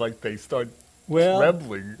pronounce them. It's like they start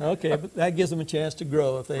trembling. Okay, but that gives them a chance to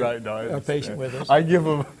grow if they are patient with us. I give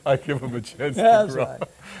them a chance to grow. Right.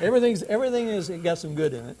 Everything has got some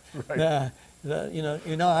good in it. Right.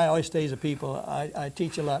 I always say to people, I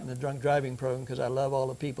teach a lot in the drunk driving program because I love all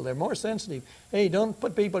the people. They're more sensitive. Hey, don't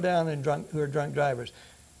put people down who are drunk drivers.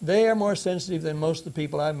 They are more sensitive than most of the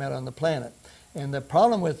people I've met on the planet. And the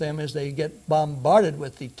problem with them is they get bombarded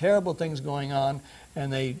with the terrible things going on,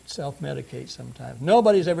 and they self-medicate sometimes.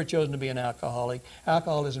 Nobody's ever chosen to be an alcoholic.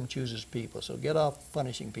 Alcoholism chooses people, so get off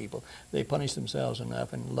punishing people. They punish themselves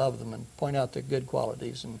enough and love them and point out their good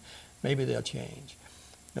qualities, and maybe they'll change.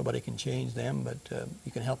 Nobody can change them, but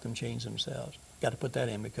you can help them change themselves. Got to put that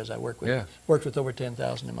in because I worked with over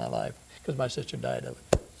 10,000 in my life because my sister died of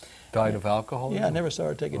it. Died of alcoholism? Yeah, I never saw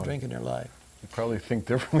her take a drink in her life. You probably think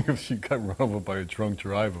differently if she got run over by a drunk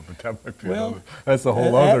driver, but that might be Well, that's a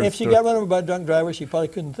whole other If she got run over by a drunk driver, she probably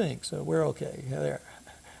couldn't think, so we're okay. Yeah, there.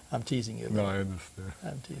 I'm teasing you. No, I understand.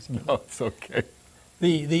 I'm teasing you. No, it's okay.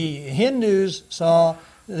 The Hindus saw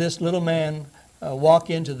this little man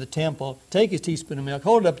walk into the temple, take his teaspoon of milk,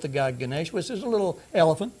 hold it up to God Ganesh, which is a little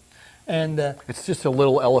elephant, and it's just a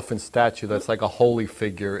little elephant statue that's like a holy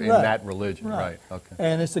figure in that religion, right? Okay.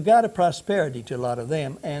 And it's the god of prosperity to a lot of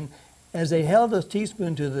them. And as they held the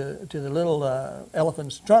teaspoon to the little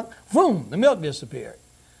elephant's trunk, boom, the milk disappeared.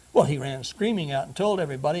 Well, he ran screaming out and told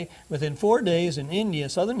everybody within 4 days in India,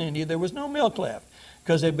 southern India, there was no milk left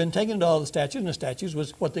because they'd been taken to all the statues, and the statues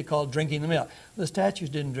was what they called drinking the milk. The statues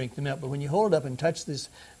didn't drink the milk, but when you hold it up and touch these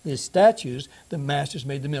statues, the masters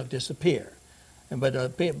made the milk disappear.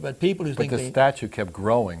 But people who think the statue kept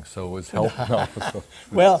growing, so it was helping. No, so,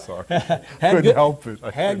 well, sorry. Couldn't help it.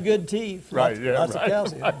 Had good teeth, right? Lots of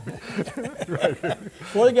calcium. Right.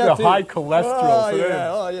 Well, they got high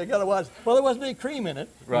cholesterol. You got to watch. Well, there wasn't any cream in it.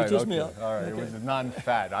 Right. It was just milk. All right. Okay. It was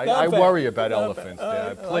non-fat. I worry about elephants.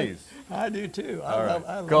 Please. I do too. All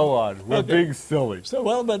right. Go on. We're being silly. So,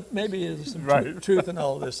 well, but maybe there's some truth in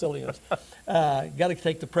all this silliness. Got to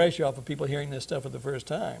take the pressure off of people hearing this stuff for the first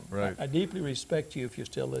time. Right. I deeply respect you if you're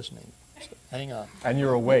still listening. So hang on. And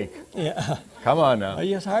you're awake. Yeah. Come on now.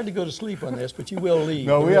 It's hard to go to sleep on this, but you will leave.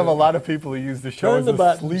 No, we have a lot of people who use the show as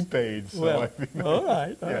a sleep aid. So well, I mean, all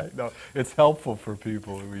right. No, it's helpful for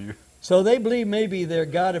people. So they believe maybe their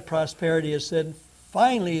God of prosperity has said,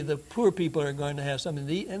 finally the poor people are going to have something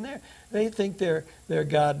to eat, and they think their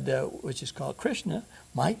God, which is called Krishna,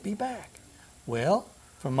 might be back. Well,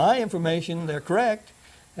 from my information, they're correct.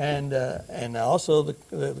 And also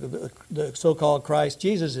the so-called Christ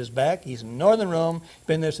Jesus is back. He's in northern Rome,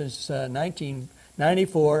 been there since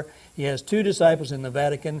 1994. He has 2 disciples in the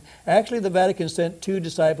Vatican. Actually, the Vatican sent 2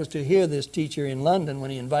 disciples to hear this teacher in London when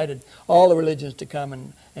he invited all the religions to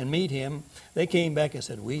come and meet him. They came back and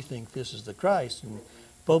said, we think this is the Christ. And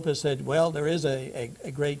Pope has said, well, there is a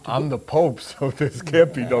great... I'm the Pope, so there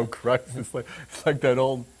can't be no Christ. It's like that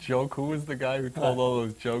old joke. Who was the guy who told all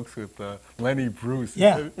those jokes with Lenny Bruce?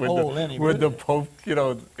 Yeah, Lenny Bruce. With the Pope,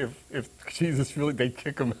 if Jesus really, they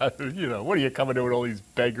kick him out. What are you coming to with all these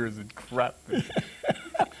beggars and crap?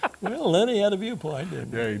 Well, Lenny had a viewpoint,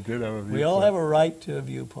 didn't he? Yeah, he did have a viewpoint. We all have a right to a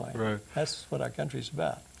viewpoint. Right. That's what our country's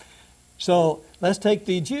about. So let's take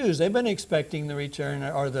the Jews. They've been expecting the return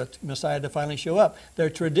or the Messiah to finally show up.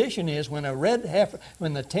 Their tradition is when the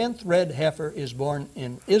 10th red heifer is born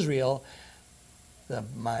in Israel,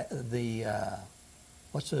 what do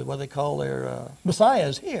they call their Messiah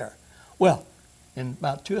is here. Well, and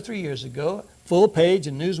about 2 or 3 years ago, full page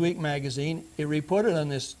in Newsweek magazine, it reported on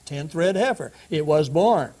this 10th red heifer. It was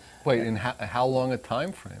born. Wait, in how long a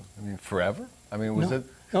time frame? I mean, forever? I mean, was it?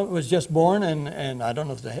 No, it was just born, and I don't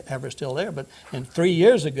know if the heifer's still there, but 3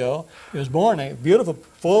 years ago, it was born. A beautiful,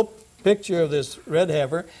 full picture of this red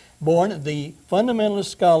heifer, born. The fundamentalist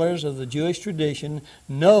scholars of the Jewish tradition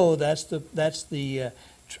know that's the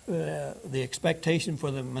expectation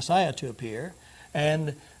for the Messiah to appear,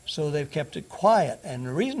 and so they've kept it quiet. And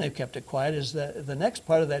the reason they've kept it quiet is that the next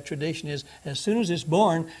part of that tradition is as soon as it's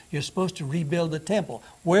born, you're supposed to rebuild the temple.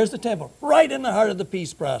 Where's the temple? Right in the heart of the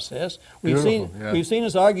peace process. We've seen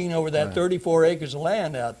us arguing over that 34 acres of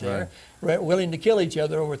land out there, willing to kill each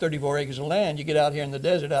other over 34 acres of land. You get out here in the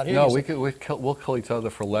desert out here. No, we'll kill each other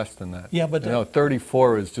for less than that. Yeah, but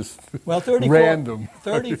 34 is just 34, random.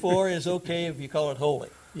 34 is okay if you call it holy.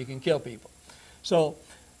 You can kill people. So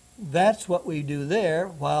that's what we do there,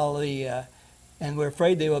 while and we're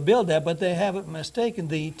afraid they will build that, but they haven't mistaken.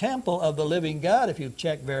 The temple of the living God, if you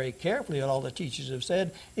check very carefully what all the teachers have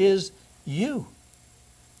said, is you.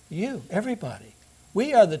 You, everybody.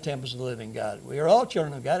 We are the temples of the living God. We are all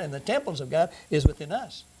children of God, and the temples of God is within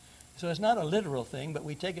us. So it's not a literal thing, but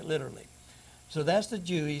we take it literally. So that's the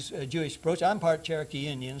Jewish approach. I'm part Cherokee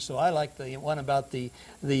Indian, so I like the one about the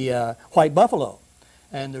white buffalo.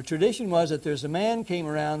 And the tradition was that there's a man came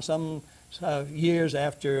around some years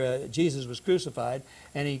after Jesus was crucified,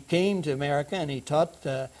 and he came to America and he taught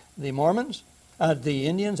the Mormons, the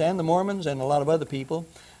Indians and the Mormons and a lot of other people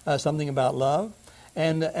something about love.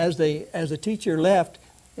 And as the teacher left,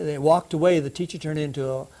 they walked away. The teacher turned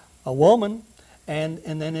into a woman, and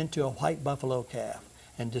then into a white buffalo calf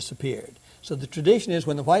and disappeared. So the tradition is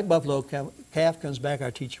when the white buffalo calf comes back,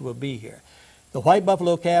 our teacher will be here. The white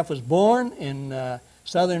buffalo calf was born in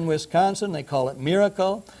southern Wisconsin. They call it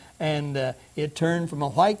Miracle. And it turned from a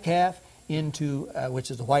white calf into, which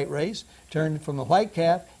is the white race, turned from a white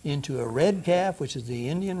calf into a red calf, which is the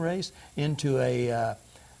Indian race, into a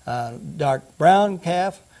dark brown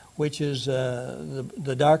calf, which is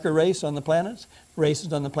the darker races on the planet,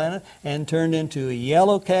 and turned into a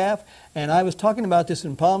yellow calf. And I was talking about this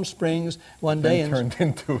in Palm Springs one day. And turned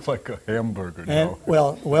into like a hamburger. And,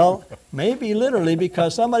 well, maybe literally,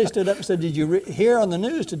 because somebody stood up and said, "Did you hear on the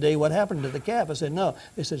news today what happened to the calf?" I said, "No."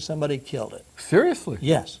 They said, "Somebody killed it." Seriously?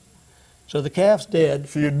 Yes. So the calf's dead.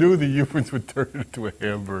 So you knew the humans would turn it into a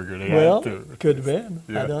hamburger. They Well, had to. could have been.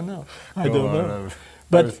 Yeah. I don't know. I don't know.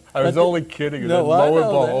 But I was only kidding. No, lo and I know that.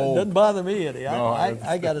 behold, It doesn't bother me any. No,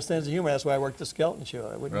 I got a sense of humor. That's why I worked the skeleton show.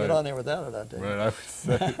 I wouldn't Right. get on there without it, I'll tell you. Right, I would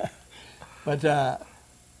say.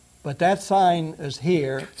 But that sign is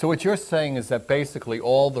here. So what you're saying is that basically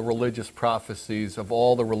all the religious prophecies of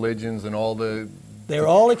all the religions and all the They're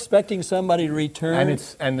all expecting somebody to return.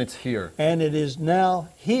 and it's here. And it is now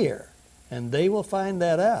here. And they will find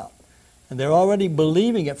that out. And they're already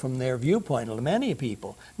believing it from their viewpoint, many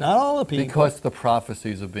people. Not all the people. Because the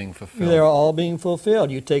prophecies are being fulfilled. They're all being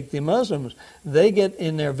fulfilled. You take the Muslims, they get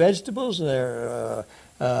in their vegetables, their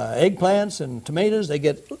eggplants and tomatoes, they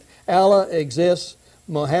get Allah exists,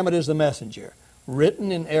 Muhammad is the messenger,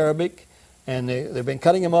 written in Arabic, and they've been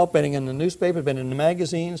cutting them up, been in the newspapers, been in the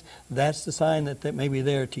magazines. That's the sign that maybe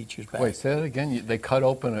their teacher's back. Wait, say that again? They cut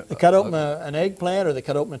open They cut open an eggplant, or they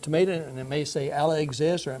cut open a tomato, and it may say Allah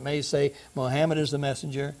exists, or it may say Muhammad is the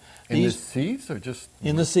messenger. In the seeds, or just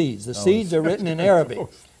in the seeds? The seeds are written in Arabic.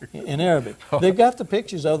 In Arabic, they've got the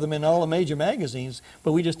pictures of them in all the major magazines,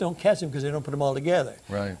 but we just don't catch them because they don't put them all together.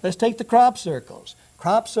 Right. Let's take the crop circles.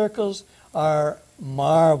 Crop circles are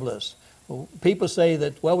marvelous. People say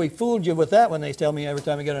that, well, we fooled you with that when they tell me every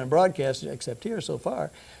time I get on a broadcast, except here so far.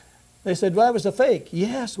 They said, well, it was a fake.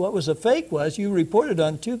 Yes, what was a fake was you reported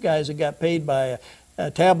on two guys that got paid by a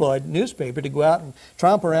tabloid newspaper to go out and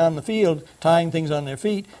tromp around the field tying things on their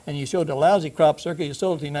feet, and you showed a lousy crop circle. You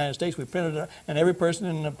sold it to the United States. We printed it, and every person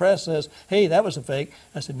in the press says, hey, that was a fake.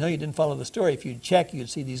 I said, no, you didn't follow the story. If you'd check, you'd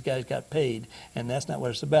see these guys got paid, and that's not what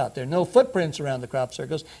it's about. There are no footprints around the crop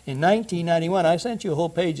circles. In 1991, I sent you a whole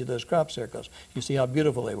page of those crop circles. You see how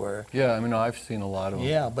beautiful they were. Yeah, I mean, I've seen a lot of them.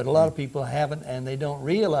 Yeah, but a lot of people haven't, and they don't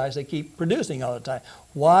realize they keep producing all the time.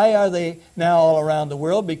 Why are they now all around the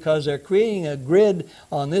world? Because they're creating a grid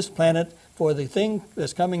on this planet for the thing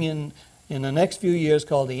that's coming in the next few years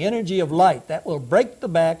called the energy of light. That will break the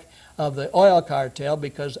back of the oil cartel,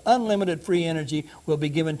 because unlimited free energy will be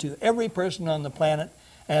given to every person on the planet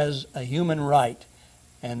as a human right.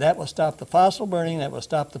 And that will stop the fossil burning, that will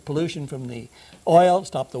stop the pollution from the oil,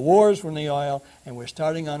 stop the wars from the oil, and we're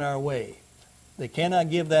starting on our way. They cannot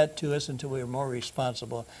give that to us until we are more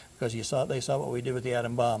responsible, because they saw what we did with the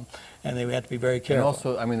atom bomb, and they have to be very careful. And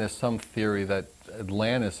also, I mean, there's some theory that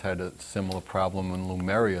Atlantis had a similar problem in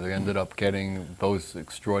Lemuria. They ended up getting those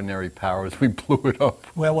extraordinary powers. We blew it up.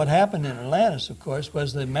 Well, what happened in Atlantis, of course,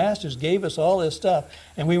 was the masters gave us all this stuff,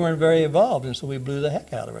 and we weren't very evolved, and so we blew the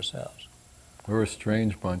heck out of ourselves. We're a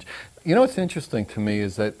strange bunch. You know what's interesting to me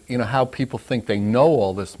is that, you know, how people think they know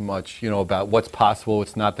all this much, you know, about what's possible,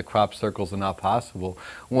 what's not, the crop circles are not possible,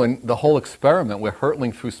 when the whole experiment, we're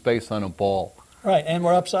hurtling through space on a ball. Right, and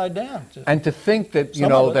we're upside down. And to think that, you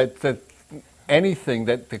know, that anything,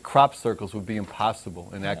 that the crop circles would be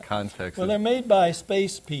impossible in that context. Well, they're made by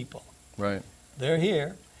space people. Right. They're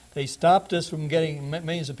here. They stopped us from getting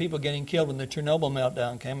millions of people getting killed when the Chernobyl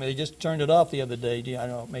meltdown came. They just turned it off the other day. I don't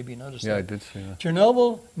know, maybe you noticed that. Yeah, I did see that.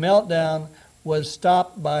 Chernobyl meltdown was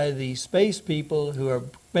stopped by the space people who are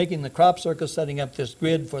making the crop circles, setting up this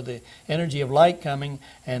grid for the energy of light coming,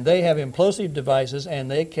 and they have implosive devices,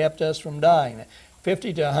 and they kept us from dying.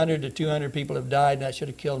 50 to 100 to 200 people have died, and that should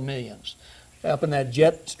have killed millions. Up in that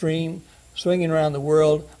jet stream, swinging around the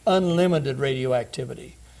world, unlimited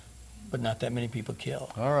radioactivity. But not that many people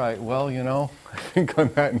killed. All right. Well, you know, I think on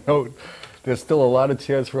that note, there's still a lot of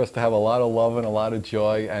chance for us to have a lot of love and a lot of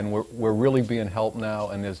joy, and we're really being helped now,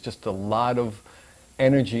 and there's just a lot of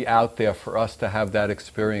energy out there for us to have that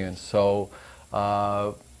experience. So,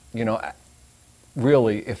 you know,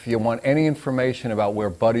 really, if you want any information about where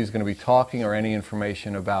Buddy's going to be talking, or any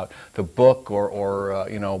information about the book, or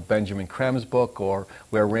you know, Benjamin Krem's book, or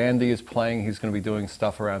where Randy is playing, he's going to be doing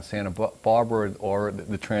stuff around Santa Barbara, or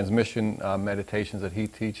the transmission meditations that he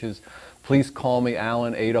teaches, please call me,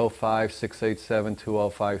 Alan,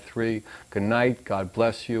 805-687-2053. Good night. God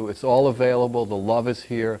bless you. It's all available. The love is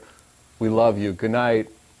here. We love you. Good night.